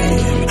complicated.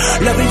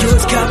 Loving you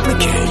is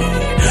complicated.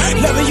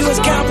 Loving you is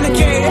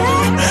complicated.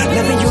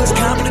 Loving you is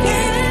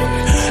complicated.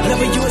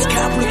 Loving you is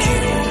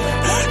complicated.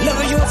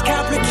 Loving you is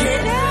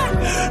complicated.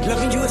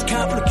 Loving you is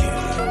complicated.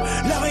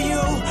 Loving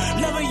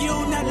you,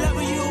 not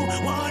loving you.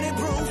 100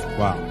 proof.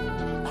 Wow.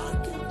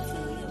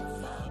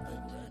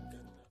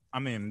 I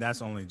mean,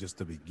 that's only just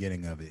the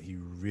beginning of it. He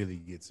really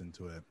gets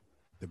into it.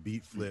 The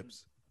beat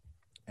flips,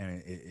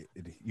 and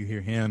you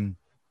hear him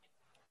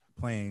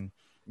playing,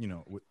 you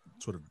know, with,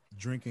 sort of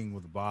drinking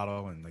with a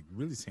bottle and like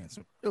really saying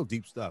some real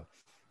deep stuff.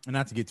 And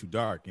not to get too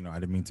dark, you know, I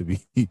didn't mean to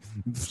be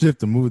shift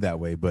the mood that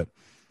way, but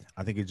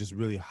I think it just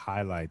really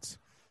highlights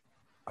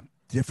a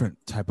different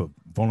type of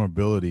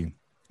vulnerability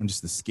and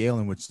just the scale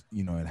in which,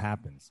 you know, it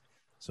happens.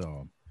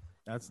 So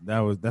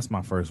that's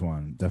my first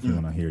one.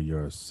 Definitely want to hear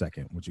your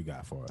second. What you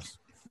got for us?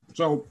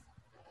 So,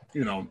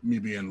 you know, me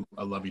being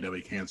a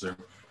lovey-dovey Cancer,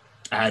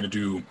 I had to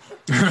do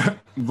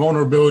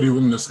vulnerability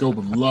within the scope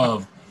of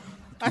love.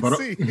 But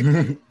see.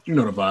 You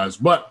know the vibes.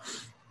 But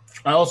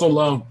I also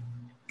love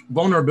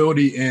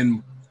vulnerability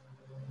in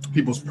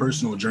people's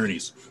personal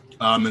journeys.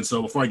 And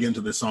so before I get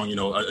into this song, you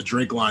know, a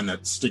Drake line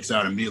that sticks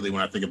out immediately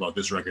when I think about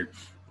this record: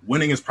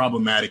 winning is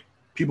problematic.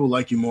 People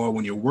like you more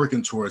when you're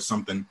working towards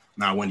something,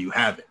 not when you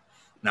have it.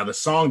 Now, the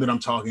song that I'm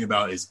talking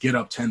about is Get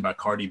Up 10 by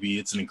Cardi B.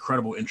 It's an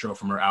incredible intro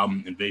from her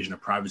album, Invasion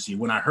of Privacy.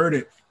 When I heard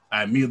it,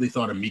 I immediately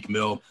thought of Meek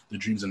Mill, the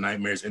Dreams and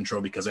Nightmares intro,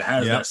 because it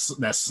has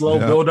that slow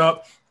build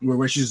up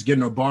where she's just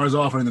getting her bars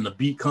off and then the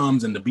beat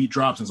comes and the beat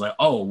drops and it's like,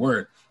 oh,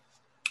 word.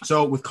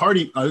 So with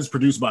Cardi, this is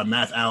produced by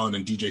Math Allen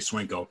and DJ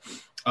Swenko.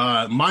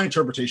 My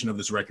interpretation of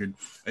this record,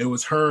 it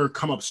was her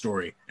come up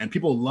story, and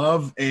people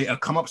love a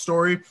come up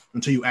story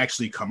until you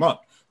actually come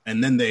up.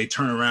 And then they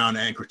turn around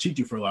and critique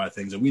you for a lot of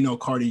things. And we know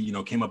Cardi, you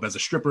know, came up as a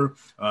stripper.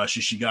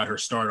 She got her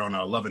start on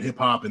Love and Hip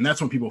Hop. And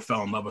that's when people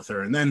fell in love with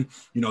her. And then,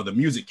 you know, the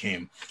music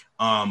came.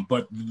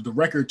 But the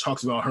record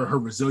talks about her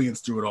resilience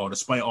through it all,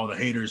 despite all the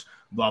haters,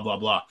 blah, blah,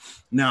 blah.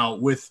 Now,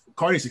 with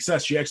Cardi's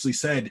success, she actually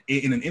said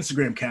in an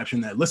Instagram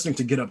caption that listening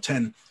to Get Up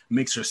 10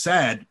 makes her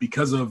sad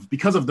because of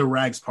the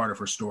rags part of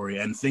her story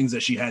and things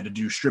that she had to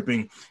do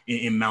stripping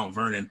in Mount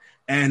Vernon.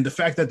 And the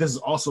fact that this is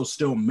also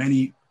still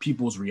many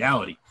people's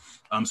reality.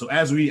 So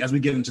as we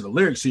get into the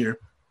lyrics here,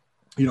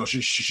 you know,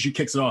 she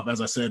kicks it off,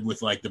 as I said,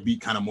 with like the beat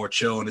kind of more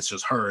chill, and it's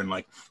just her, and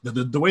like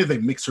the way they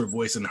mix her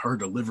voice and her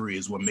delivery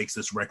is what makes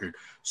this record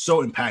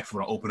so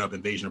impactful to open up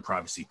Invasion of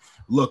Privacy.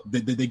 Look,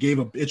 they gave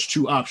a bitch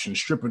two options: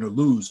 stripping or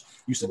lose.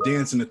 Used to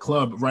dance in the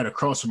club right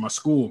across from my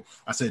school.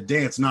 I said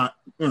dance, not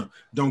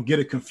don't get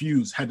it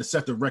confused. Had to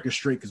set the record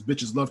straight because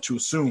bitches love to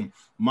assume.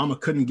 Mama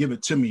couldn't give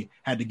it to me,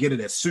 had to get it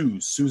at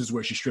Sue's. Sue's is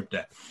where she stripped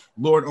at.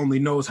 Lord only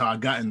knows how I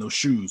got in those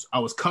shoes. I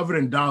was covered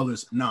in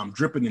dollars, now I'm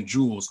dripping in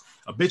jewels.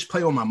 A bitch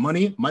play with my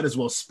money, might as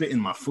well spit in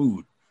my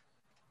food.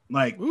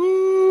 Like,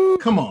 ooh,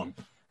 come on.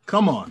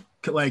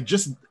 Like,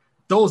 just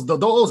those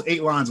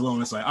 8 lines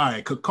alone, it's like, all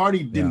right,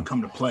 Cardi didn't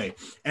come to play.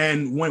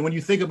 And when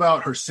you think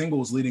about her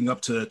singles leading up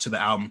to the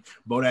album,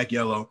 Bodak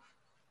Yellow,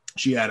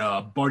 she had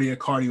Bardia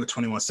Cardi with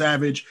 21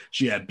 Savage.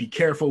 She had Be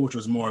Careful, which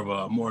was more of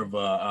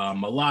a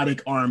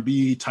melodic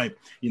R&B type.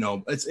 You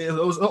know, it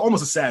was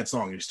almost a sad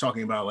song. She's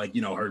talking about, like,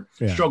 you know, her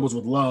struggles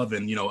with love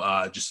and, you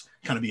know, just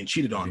kind of being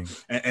cheated on.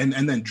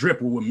 And then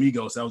Drip with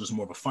Migos, that was just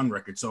more of a fun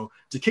record. So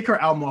to kick her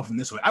album off in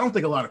this way, I don't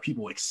think a lot of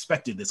people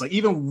expected this. Like,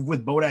 even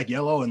with Bodak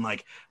Yellow, and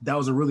like that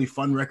was a really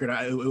fun record.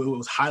 It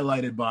was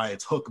highlighted by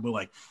its hook, but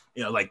like,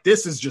 you know, like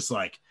this is just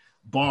like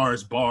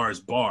bars.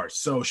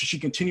 So she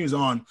continues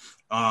on.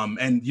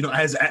 And you know,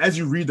 as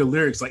you read the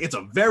lyrics, like it's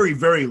a very,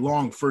 very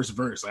long first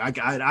verse. Like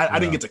I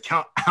didn't get to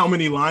count how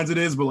many lines it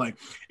is, but like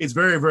it's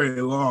very,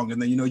 very long.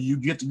 And then, you know, you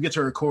get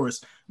to her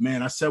chorus.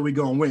 Man, I said we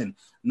gonna win.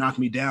 Knock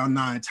me down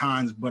 9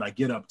 times, but I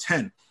get up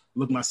 10.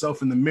 Look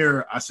myself in the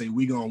mirror. I say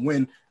we gonna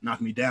win.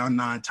 Knock me down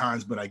 9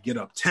 times, but I get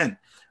up 10.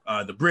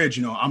 The bridge,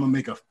 you know, I'm gonna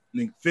make a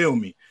nigga feel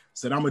me.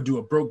 Said I'm gonna do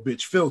a broke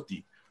bitch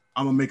filthy.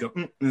 I'm gonna make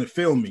a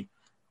feel me.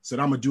 Said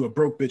I'm gonna do a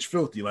broke bitch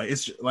filthy. Like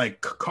it's just,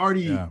 like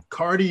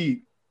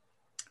Cardi.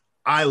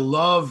 I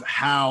love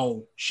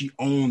how she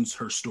owns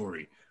her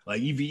story.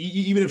 Like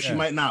even if she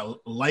might not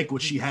like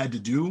what she had to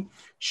do,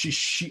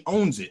 she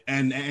owns it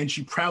and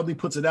she proudly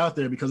puts it out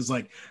there because it's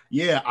like,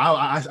 yeah,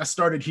 I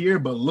started here,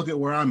 but look at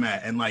where I'm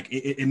at, and like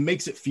it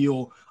makes it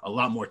feel a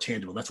lot more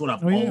tangible. That's what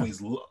I've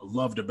always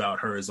loved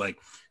about her, is like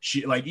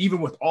she, like,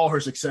 even with all her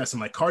success,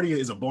 and like Cardi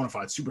is a bona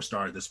fide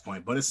superstar at this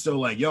point, but it's still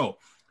like, yo,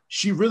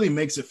 she really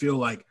makes it feel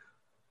like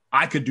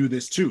I could do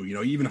this too. You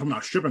know, even if I'm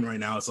not stripping right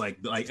now, it's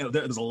like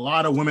there's a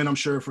lot of women, I'm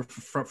sure,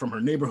 from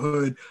her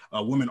neighborhood,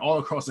 women all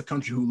across the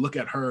country who look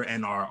at her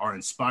and are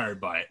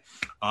inspired by it.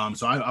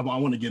 So I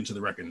want to get into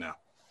the record now.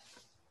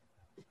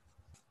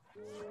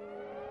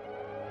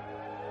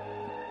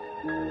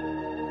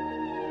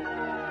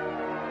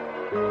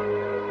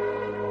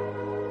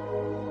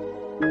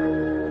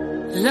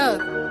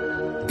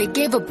 Look, they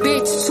gave a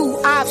bitch 2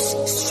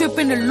 options,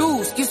 stripping or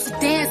lose. Used to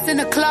dance in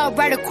a club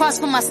right across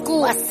from my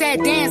school. I said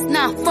dance,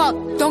 nah, fuck,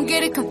 don't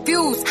get it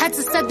confused. Had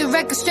to set the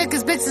record straight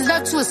cause bitches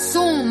love to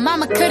assume.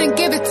 Mama couldn't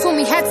give it to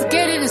me, had to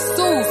get it in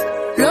suits.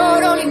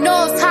 Lord only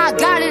knows how I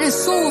got it in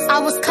shoes. I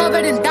was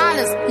covered in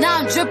dollars, now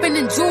I'm dripping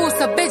in jewels.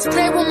 A bitch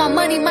played with my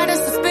money, might as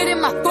well spit in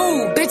my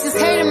food. Bitches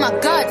hated my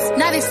guts,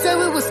 now they swear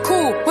we was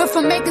cool. Went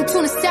from making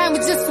tuna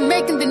sandwiches to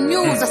making the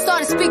news. I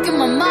started speaking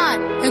my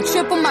mind and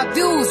triple my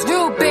views.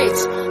 Real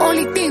bitch,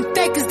 only thing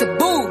fake is the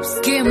boobs.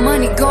 Get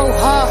money, go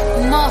hard,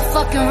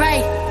 motherfucking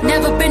right.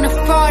 Never been a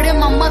fraud in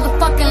my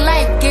motherfucking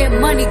life. Get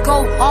money,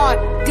 go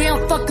hard,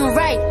 damn fucking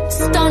right.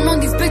 Stun on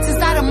these bitches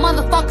out of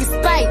motherfucking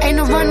spite. Ain't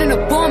no running to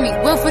bore me,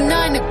 went for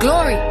nothing to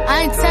glory.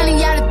 I ain't telling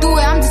y'all to do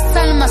it, I'm just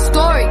telling my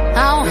story.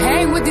 I don't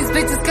hang with these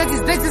bitches cause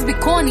these bitches be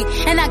corny.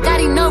 And I got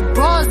enough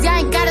bras, y'all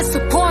ain't gotta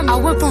support me. I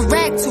went from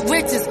rag to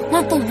riches,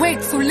 went from wig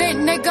to lit,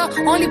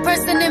 nigga. Only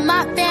person in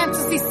my fam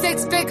to see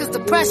 6 figures. The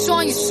pressure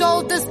on your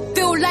shoulders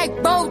feel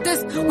like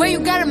boulders. Where you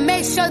gotta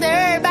make sure that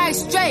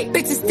everybody's straight.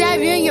 Bitches stab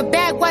you in your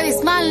back while they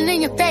smiling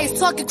in your face.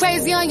 Talking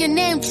crazy on your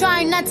name,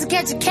 trying not to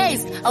catch a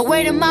case. I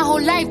waited my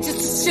whole life just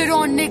to shit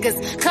on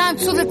niggas. Climbed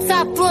to the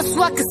top floor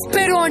so I could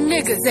spit on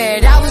niggas.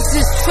 Said I was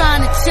just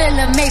trying to chill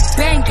and make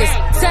bangers.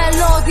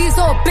 Tell all these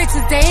old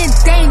bitches they in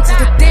danger.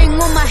 The thing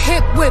on my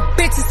hip with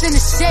bitches in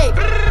the shape.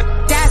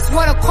 That's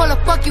what I call a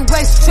fucking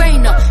waist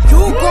trainer. You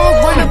gon'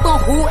 run up on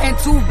who and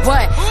do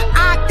what?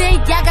 I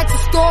think y'all got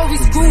your story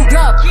screwed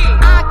up.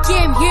 I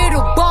came here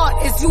to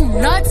bar, is you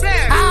nuts?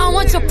 I don't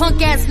want your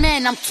punk ass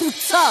man, I'm too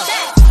tough.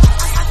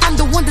 I'm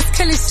the one that's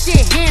killing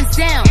shit, hands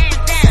down.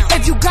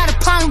 If you got a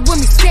problem with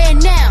me, say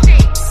it now.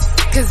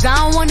 Cause I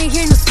don't wanna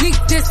hear no sneak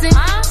dissing.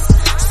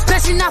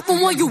 Especially not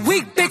from one you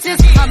weak bitches.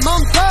 I'm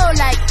on go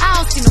like I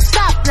don't see no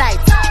stoplight.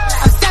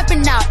 I'm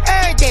stepping out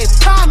every day,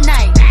 prom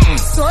night.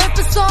 So if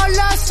it's all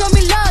love, show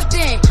me love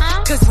then.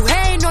 Cause you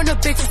hating on the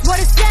bitches, what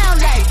it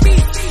sound like?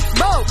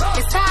 Mo,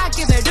 it's how I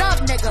give it up,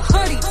 nigga.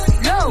 Hoodie,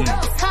 low.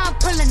 It's how I'm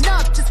pulling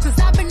up. Just cause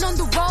I've been on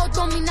the road,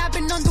 don't mean I've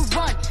been on the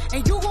run.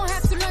 And you gon'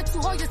 have to learn to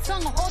hold your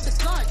tongue or hold the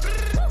gun.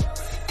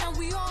 And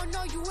we all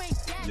know you ain't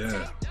that.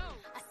 Yeah.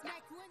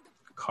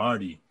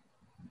 Cardi.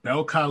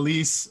 Bel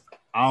Khalice,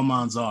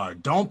 Almanzar.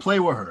 Don't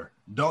play with her.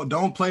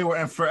 Don't play with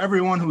her. And for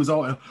everyone who's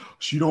all,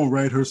 she don't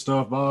write her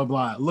stuff, blah,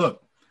 blah, blah.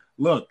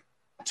 Look,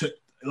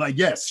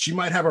 yes, she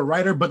might have a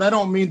writer, but that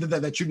don't mean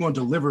that you're going to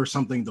deliver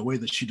something the way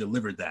that she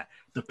delivered that.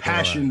 The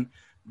passion,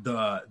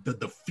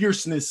 the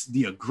fierceness,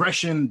 the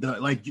aggression,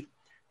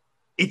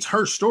 it's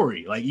her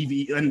story.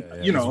 It's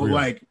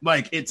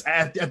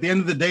at the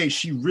end of the day,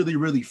 she really,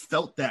 really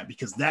felt that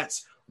because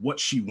that's what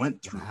she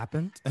went through. What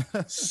happened?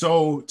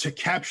 So to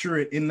capture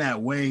it in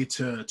that way,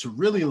 to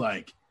really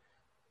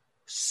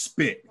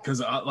spit,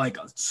 because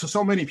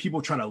so many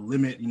people try to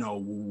limit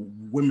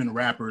women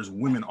rappers,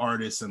 women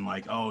artists, and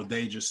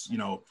they just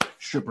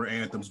stripper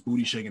anthems,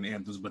 booty shaking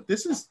anthems. But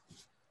this is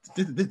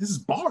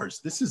bars.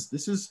 This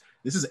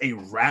is a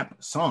rap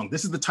song.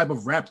 This is the type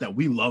of rap that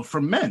we love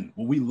from men.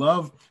 Well, we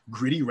love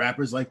gritty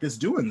rappers like this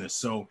doing this.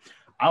 So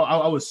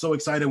I was so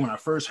excited when I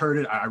first heard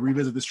it. I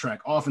revisit this track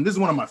often. This is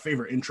one of my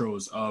favorite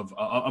intros of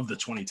the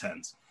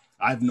 2010s.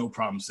 I have no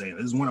problem saying it.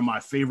 This is one of my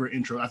favorite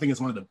intros. I think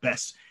it's one of the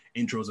best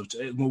intros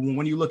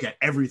when you look at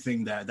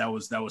everything that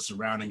was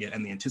surrounding it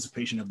and the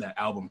anticipation of that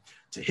album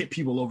to hit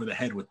people over the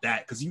head with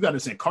that. Because you got to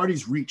say,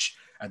 Cardi's reach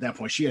at that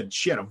point, she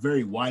had a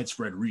very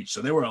widespread reach.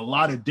 So there were a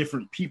lot of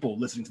different people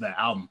listening to that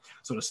album.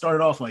 So to start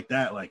it off like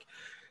that,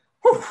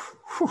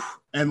 whew,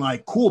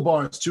 and cool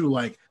bars too,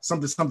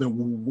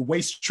 something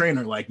waist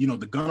trainer,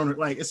 the gun on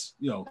it, it's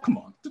come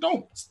on,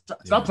 don't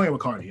stop playing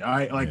with Cardi. All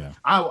right,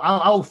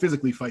 I'll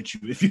physically fight you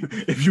if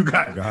you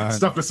got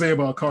stuff to say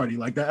about Cardi.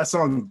 That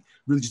song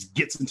really just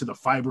gets into the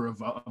fiber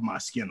of my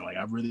skin.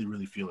 I really,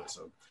 really feel it.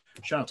 So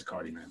shout out to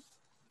Cardi, man.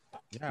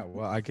 Yeah,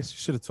 well, I guess you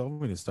should have told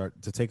me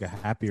to take a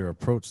happier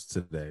approach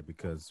today,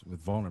 because with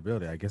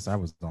vulnerability, I guess I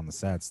was on the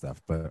sad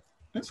stuff. But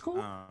that's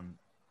cool.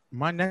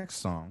 My next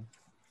song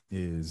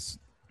is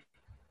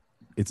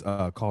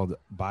called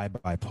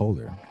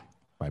Bipolar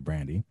by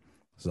Brandy.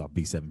 This is off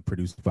B7,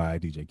 produced by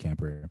DJ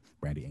Camper,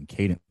 Brandy, and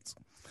Cadence.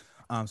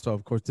 So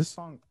of course this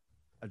song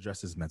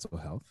addresses mental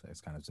health.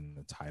 It's kind of in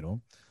the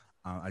title.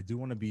 I do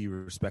want to be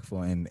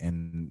respectful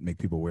and make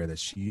people aware that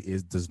she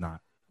has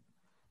not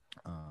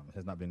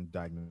been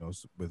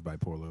diagnosed with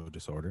bipolar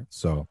disorder.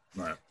 So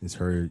right. It's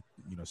her,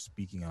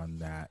 speaking on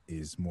that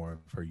is more of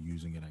her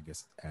using it, I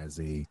guess, as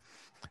a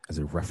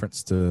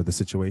reference to the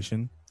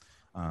situation.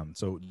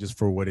 So just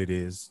for what it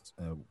is,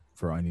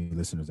 for any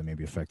listeners that may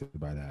be affected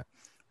by that,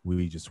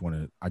 I just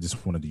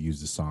wanted to use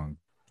the song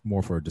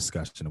more for a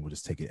discussion, and we'll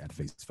just take it at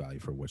face value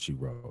for what she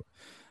wrote.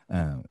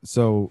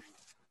 So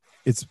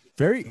it's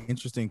very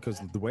interesting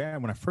because the way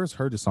when I first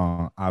heard the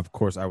song, of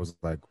course, I was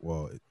like,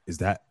 well, is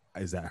that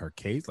her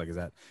case? Like, is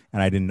that?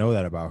 And I didn't know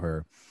that about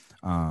her.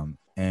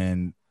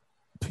 And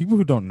people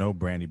who don't know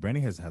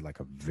Brandy has had like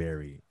a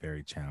very,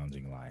 very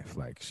challenging life.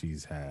 Like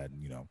she's had,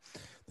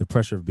 the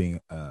pressure of being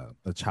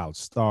a child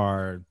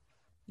star,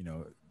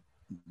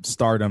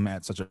 stardom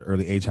at such an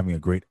early age, having a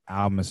great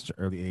album at such an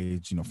early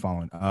age,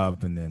 following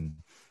up, and then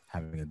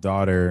having a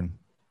daughter.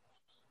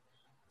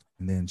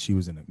 And then she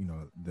was in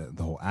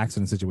the whole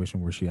accident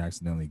situation where she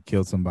accidentally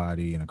killed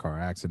somebody in a car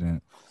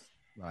accident.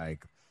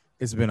 Like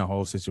it's been a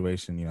whole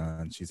situation,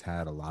 and she's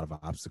had a lot of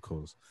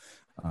obstacles.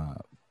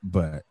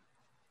 But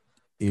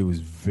it was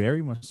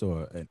very much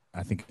so,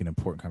 I think, an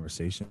important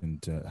conversation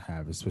to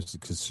have, especially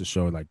because to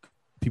show like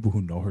people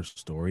who know her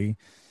story.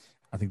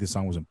 I think this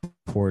song was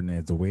important,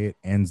 and the way it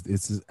ends.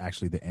 This is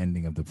actually the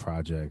ending of the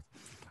project,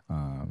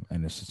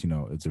 and it's just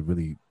it's a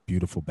really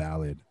beautiful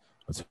ballad.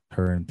 It's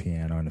her and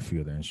piano and a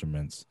few other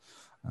instruments,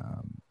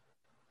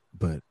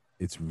 but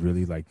it's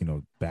really like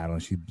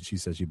battling. She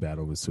says she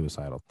battled with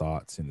suicidal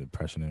thoughts and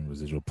depression and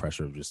residual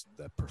pressure of just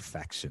that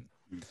perfection.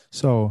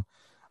 So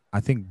I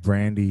think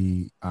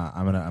Brandy.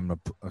 I'm gonna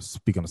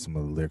speak on some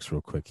of the lyrics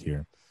real quick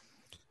here.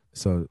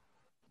 So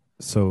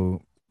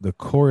the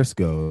chorus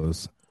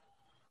goes.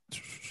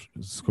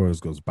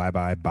 Bye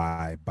bye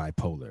bye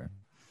bipolar.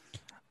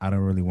 I don't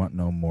really want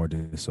no more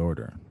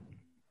disorder.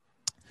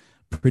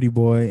 Pretty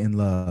boy in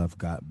love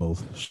got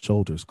both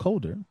shoulders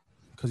colder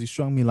because he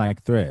strung me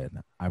like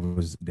thread. I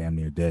was damn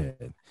near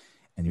dead.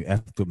 And you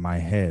effed with my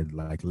head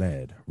like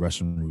lead,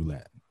 Russian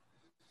roulette.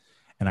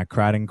 And I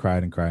cried and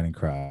cried and cried and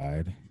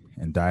cried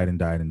and died and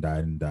died and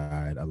died and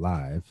died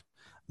alive.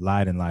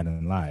 Lied and lied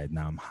and lied.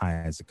 Now I'm high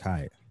as a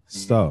kite.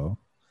 So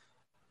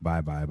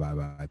bye bye bye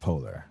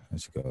bipolar.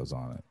 And she goes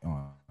on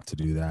to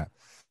do that.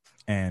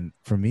 And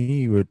for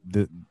me,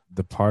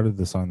 the part of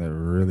the song that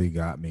really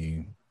got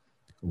me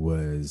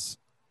was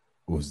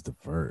the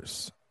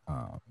verse,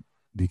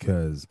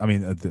 because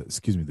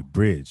the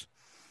bridge,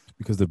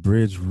 because the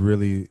bridge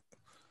really,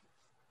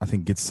 I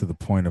think, gets to the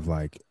point of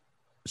like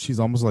she's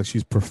almost like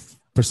she's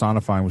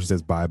personifying when she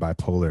says bye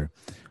bipolar,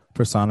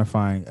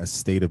 personifying a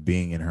state of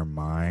being in her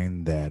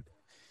mind that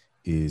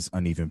is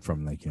uneven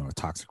from like a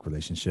toxic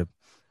relationship,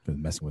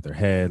 messing with her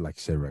head, like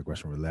you said, like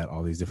Russian roulette,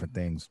 all these different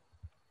things.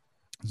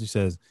 She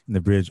says in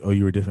the bridge, "Oh,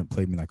 you were different,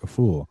 played me like a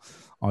fool.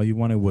 All you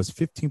wanted was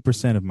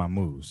 15% of my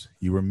moves.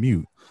 You were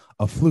mute,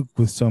 a fluke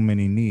with so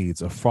many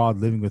needs, a fraud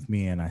living with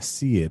me, and I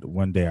see it.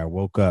 One day I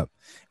woke up,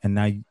 and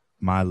now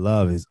my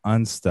love is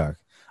unstuck.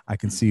 I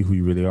can see who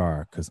you really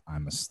are because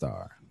I'm a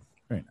star."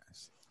 Very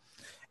nice.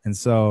 And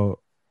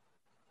so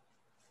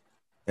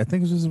I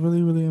think it's just a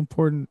really, really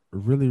important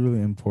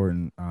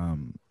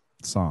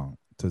song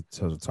to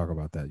talk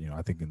about that.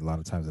 I think a lot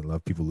of times in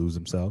love, people lose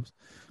themselves.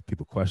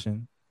 People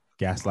question.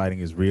 Gaslighting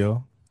is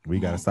real. We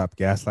got to stop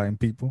gaslighting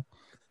people.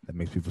 That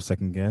makes people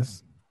second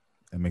guess.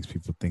 That makes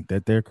people think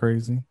that they're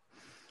crazy.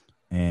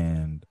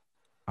 And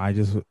I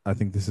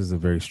think this is a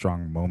very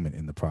strong moment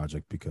in the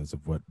project because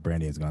of what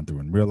Brandy has gone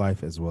through in real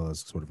life, as well as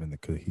sort of in the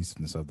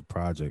cohesiveness of the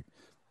project.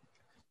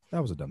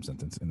 That was a dumb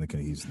sentence. In the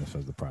cohesiveness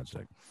of the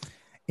project.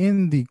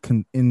 In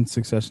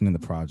succession in the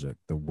project,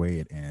 the way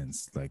it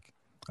ends, like,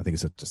 I think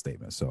it's such a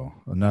statement. So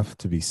enough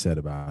to be said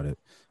about it.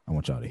 I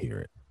want y'all to hear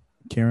it.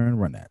 Karen,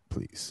 run that,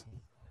 please.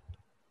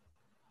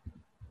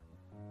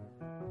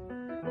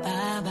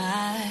 Bye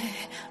bye,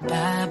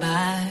 bye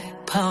bye,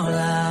 polar.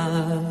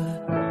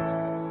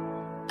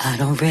 I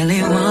don't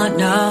really want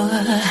no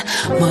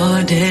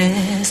more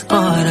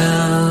disorder.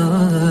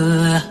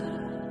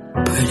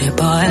 Pretty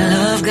boy,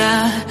 love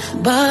got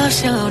both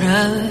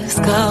shoulders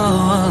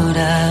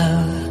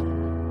colder.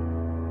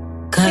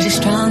 'Cause you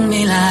strung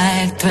me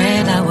like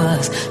thread, I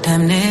was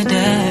damn near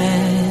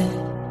dead.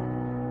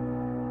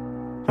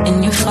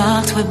 And you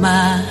fucked with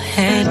my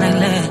head like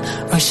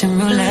lead, Russian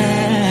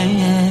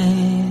roulette.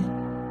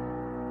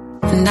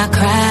 And I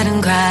cried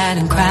and cried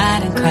and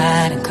cried and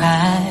cried and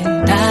cried.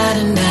 Died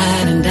and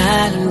died and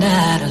died and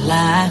died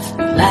alive.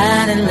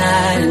 Lied and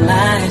lied and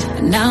lied.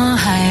 And now I'm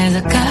high as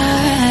a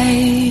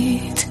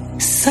kite.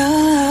 So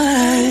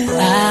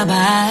bye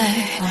bye,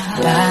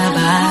 bye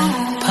bye,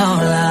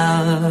 polar.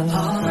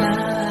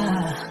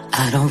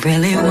 I don't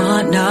really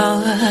want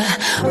no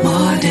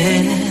more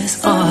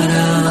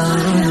disorder.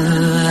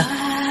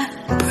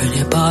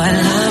 Pretty boy,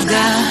 love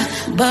got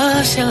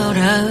both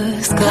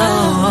shoulders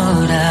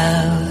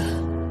colder.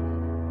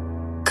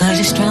 'Cause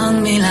you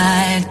strung me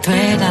like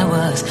thread, I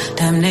was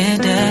damn near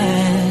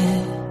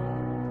dead.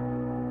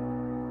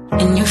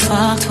 And you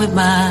fucked with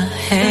my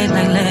head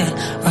like lead,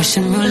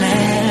 Russian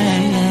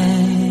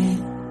roulette.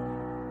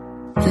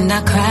 And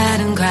I cried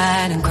and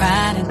cried and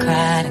cried and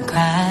cried and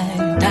cried.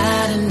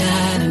 Died and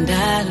died and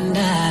died and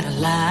died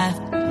alive.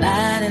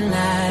 Lied and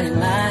lied and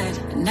lied.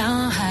 And now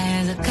I'm high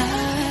as a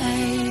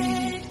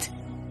kite.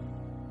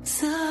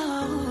 So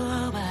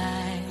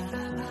bye,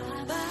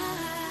 bye.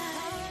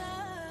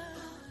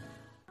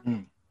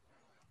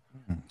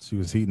 She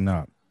was heating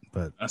up,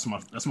 but that's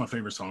my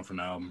favorite song from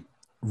the album.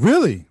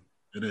 Really?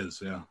 It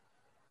is, yeah.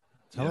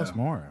 Tell us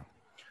more.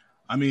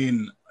 I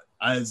mean,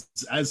 as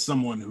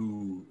someone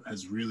who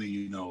has really,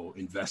 you know,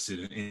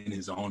 invested in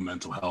his own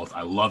mental health,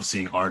 I love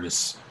seeing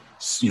artists,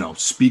 you know,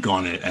 speak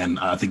on it. And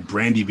I think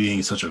Brandy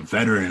being such a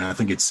veteran, I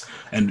think it's,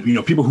 and, you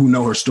know, people who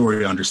know her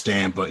story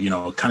understand, but, you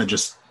know, kind of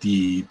just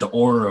the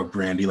aura of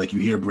Brandy, like you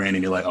hear Brandy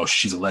and you're like, oh,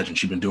 she's a legend.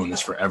 She's been doing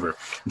this forever.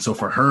 And so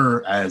for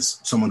her, as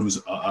someone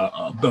who's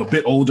a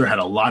bit older, had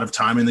a lot of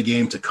time in the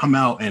game, to come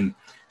out and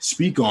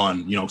speak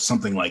on, you know,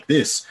 something like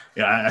this,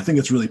 I think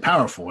it's really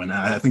powerful. And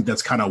I think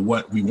that's kind of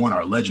what we want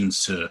our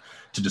legends to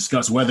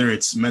discuss, whether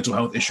it's mental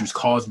health issues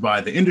caused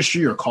by the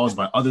industry or caused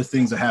by other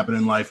things that happen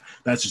in life.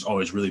 That's just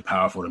always really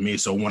powerful to me.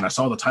 So when I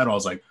saw the title, I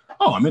was like,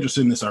 oh, I'm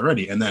interested in this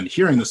already. And then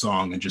hearing the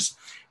song and just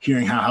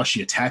hearing how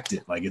she attacked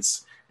it, like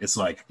it's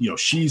like, you know,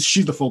 she's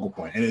the focal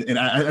point. And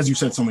as you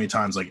said so many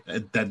times, like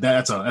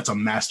that's a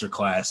master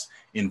class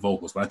in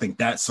vocals. But I think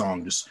that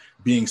song just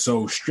being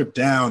so stripped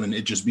down and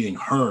it just being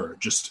her,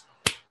 just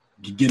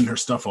getting her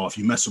stuff off.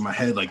 You mess with my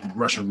head like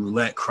Russian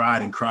roulette,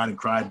 cried and cried and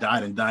cried,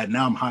 died and died.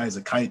 Now I'm high as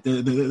a kite.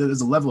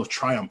 There's a level of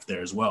triumph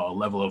there as well, a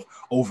level of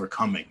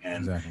overcoming.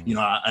 And, exactly. You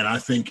know, and I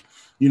think,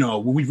 you know,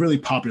 we've really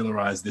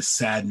popularized this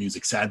sad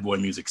music, sad boy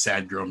music,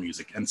 sad girl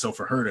music. And so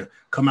for her to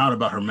come out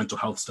about her mental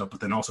health stuff, but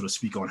then also to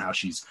speak on how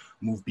she's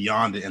moved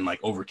beyond it and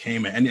like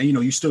overcame it. And, you know,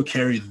 you still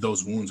carry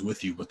those wounds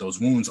with you, but those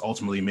wounds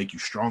ultimately make you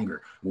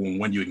stronger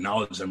when you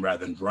acknowledge them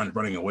rather than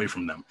running away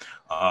from them.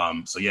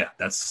 So yeah,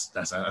 that's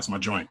my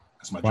joint.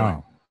 That's my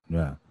joint.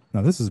 Yeah.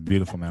 No, this is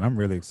beautiful, man. I'm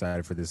really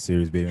excited for this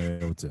series, being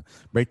able to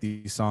break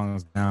these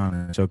songs down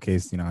and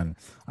showcase, you know, and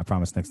I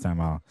promise next time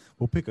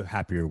we'll pick a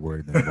happier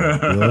word than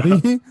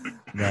vulnerability.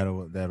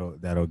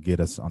 that'll get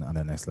us on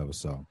the next level.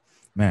 So,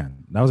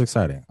 man, that was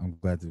exciting. I'm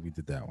glad that we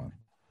did that one.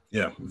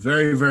 Yeah,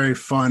 very, very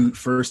fun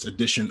first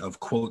edition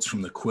of Quotes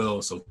from the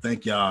Quill. So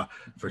thank y'all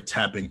for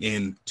tapping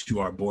in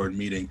to our board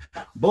meeting.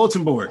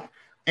 Bulletin board.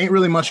 Ain't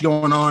really much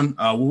going on.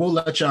 We'll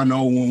let y'all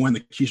know when the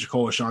Keisha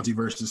Cole Ashanti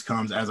versus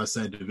comes. As I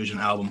said, Division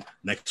album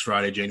next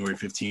Friday, January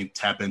 15th.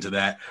 Tap into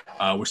that.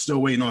 We're still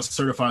waiting on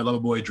Certified Lover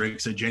Boy.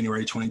 Drake said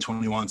January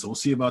 2021, so we'll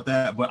see about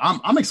that. But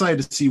I'm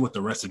excited to see what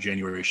the rest of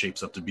January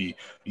shapes up to be.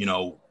 You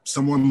know,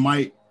 someone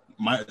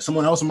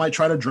else might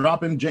try to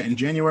drop in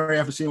January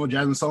after seeing what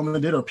Jasmine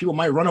Sullivan did, or people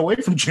might run away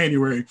from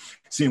January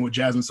seeing what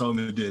Jasmine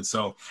Sullivan did.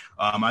 So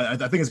I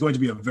think it's going to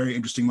be a very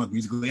interesting month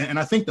musically, and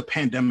I think the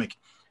pandemic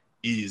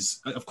is,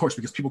 of course,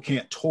 because people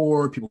can't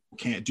tour, people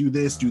can't do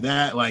this, do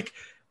that. Like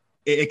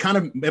it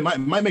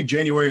might make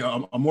January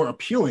a more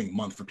appealing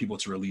month for people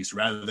to release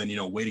rather than, you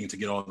know, waiting to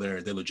get all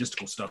their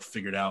logistical stuff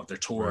figured out, their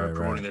tour,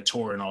 promoting their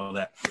tour and all of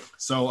that.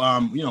 So,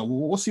 you know,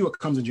 we'll see what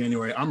comes in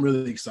January. I'm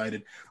really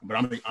excited, but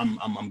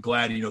I'm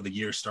glad, you know, the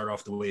year started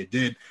off the way it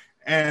did.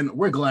 And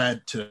we're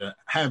glad to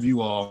have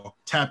you all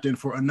tapped in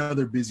for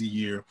another busy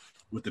year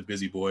with the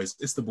Busy Boys.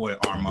 It's the boy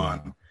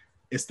Armand.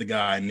 It's the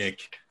guy,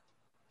 Nick.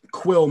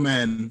 Quill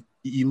men,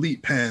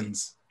 elite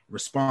pens,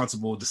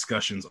 responsible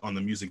discussions on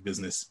the music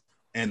business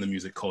and the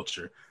music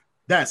culture.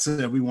 That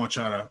said, we want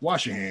y'all to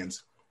wash your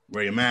hands,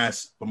 wear your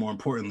mask, but more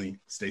importantly,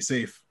 stay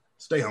safe,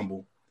 stay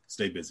humble,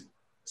 stay busy.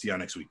 See y'all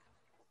next week.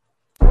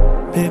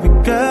 Baby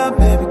girl,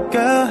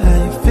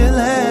 how you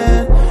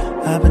feeling?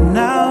 I've been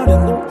out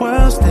in the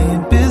world,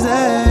 staying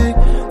busy,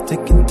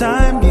 taking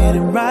time,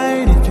 getting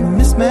right if you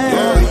miss me.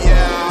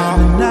 I've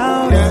been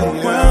out in the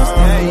world,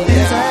 staying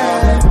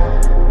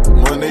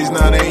busy. Mondays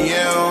 9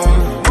 a.m.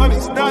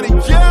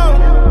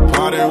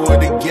 Party with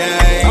the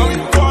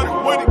gang.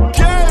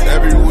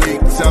 Every week,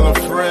 tell a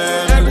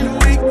friend.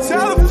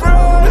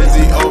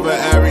 Busy over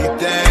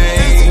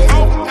everything.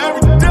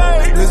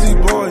 Busy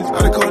boys,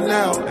 gotta call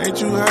now. Ain't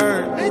you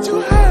heard?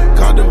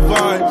 Got the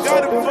vibes.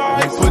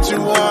 They put you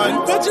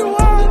on.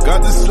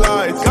 Got the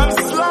slides.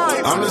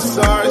 I'm the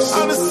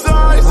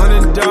size.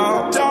 Running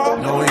down.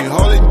 No, we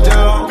hold it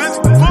down.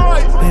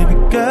 Baby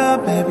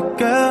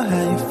girl,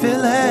 how you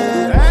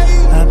feeling?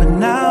 I've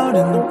been out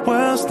in the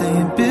world,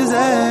 staying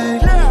busy,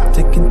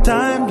 taking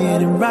time,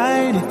 getting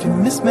right if you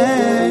miss me.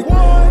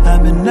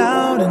 I've been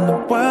out in the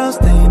world,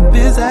 staying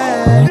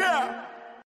busy.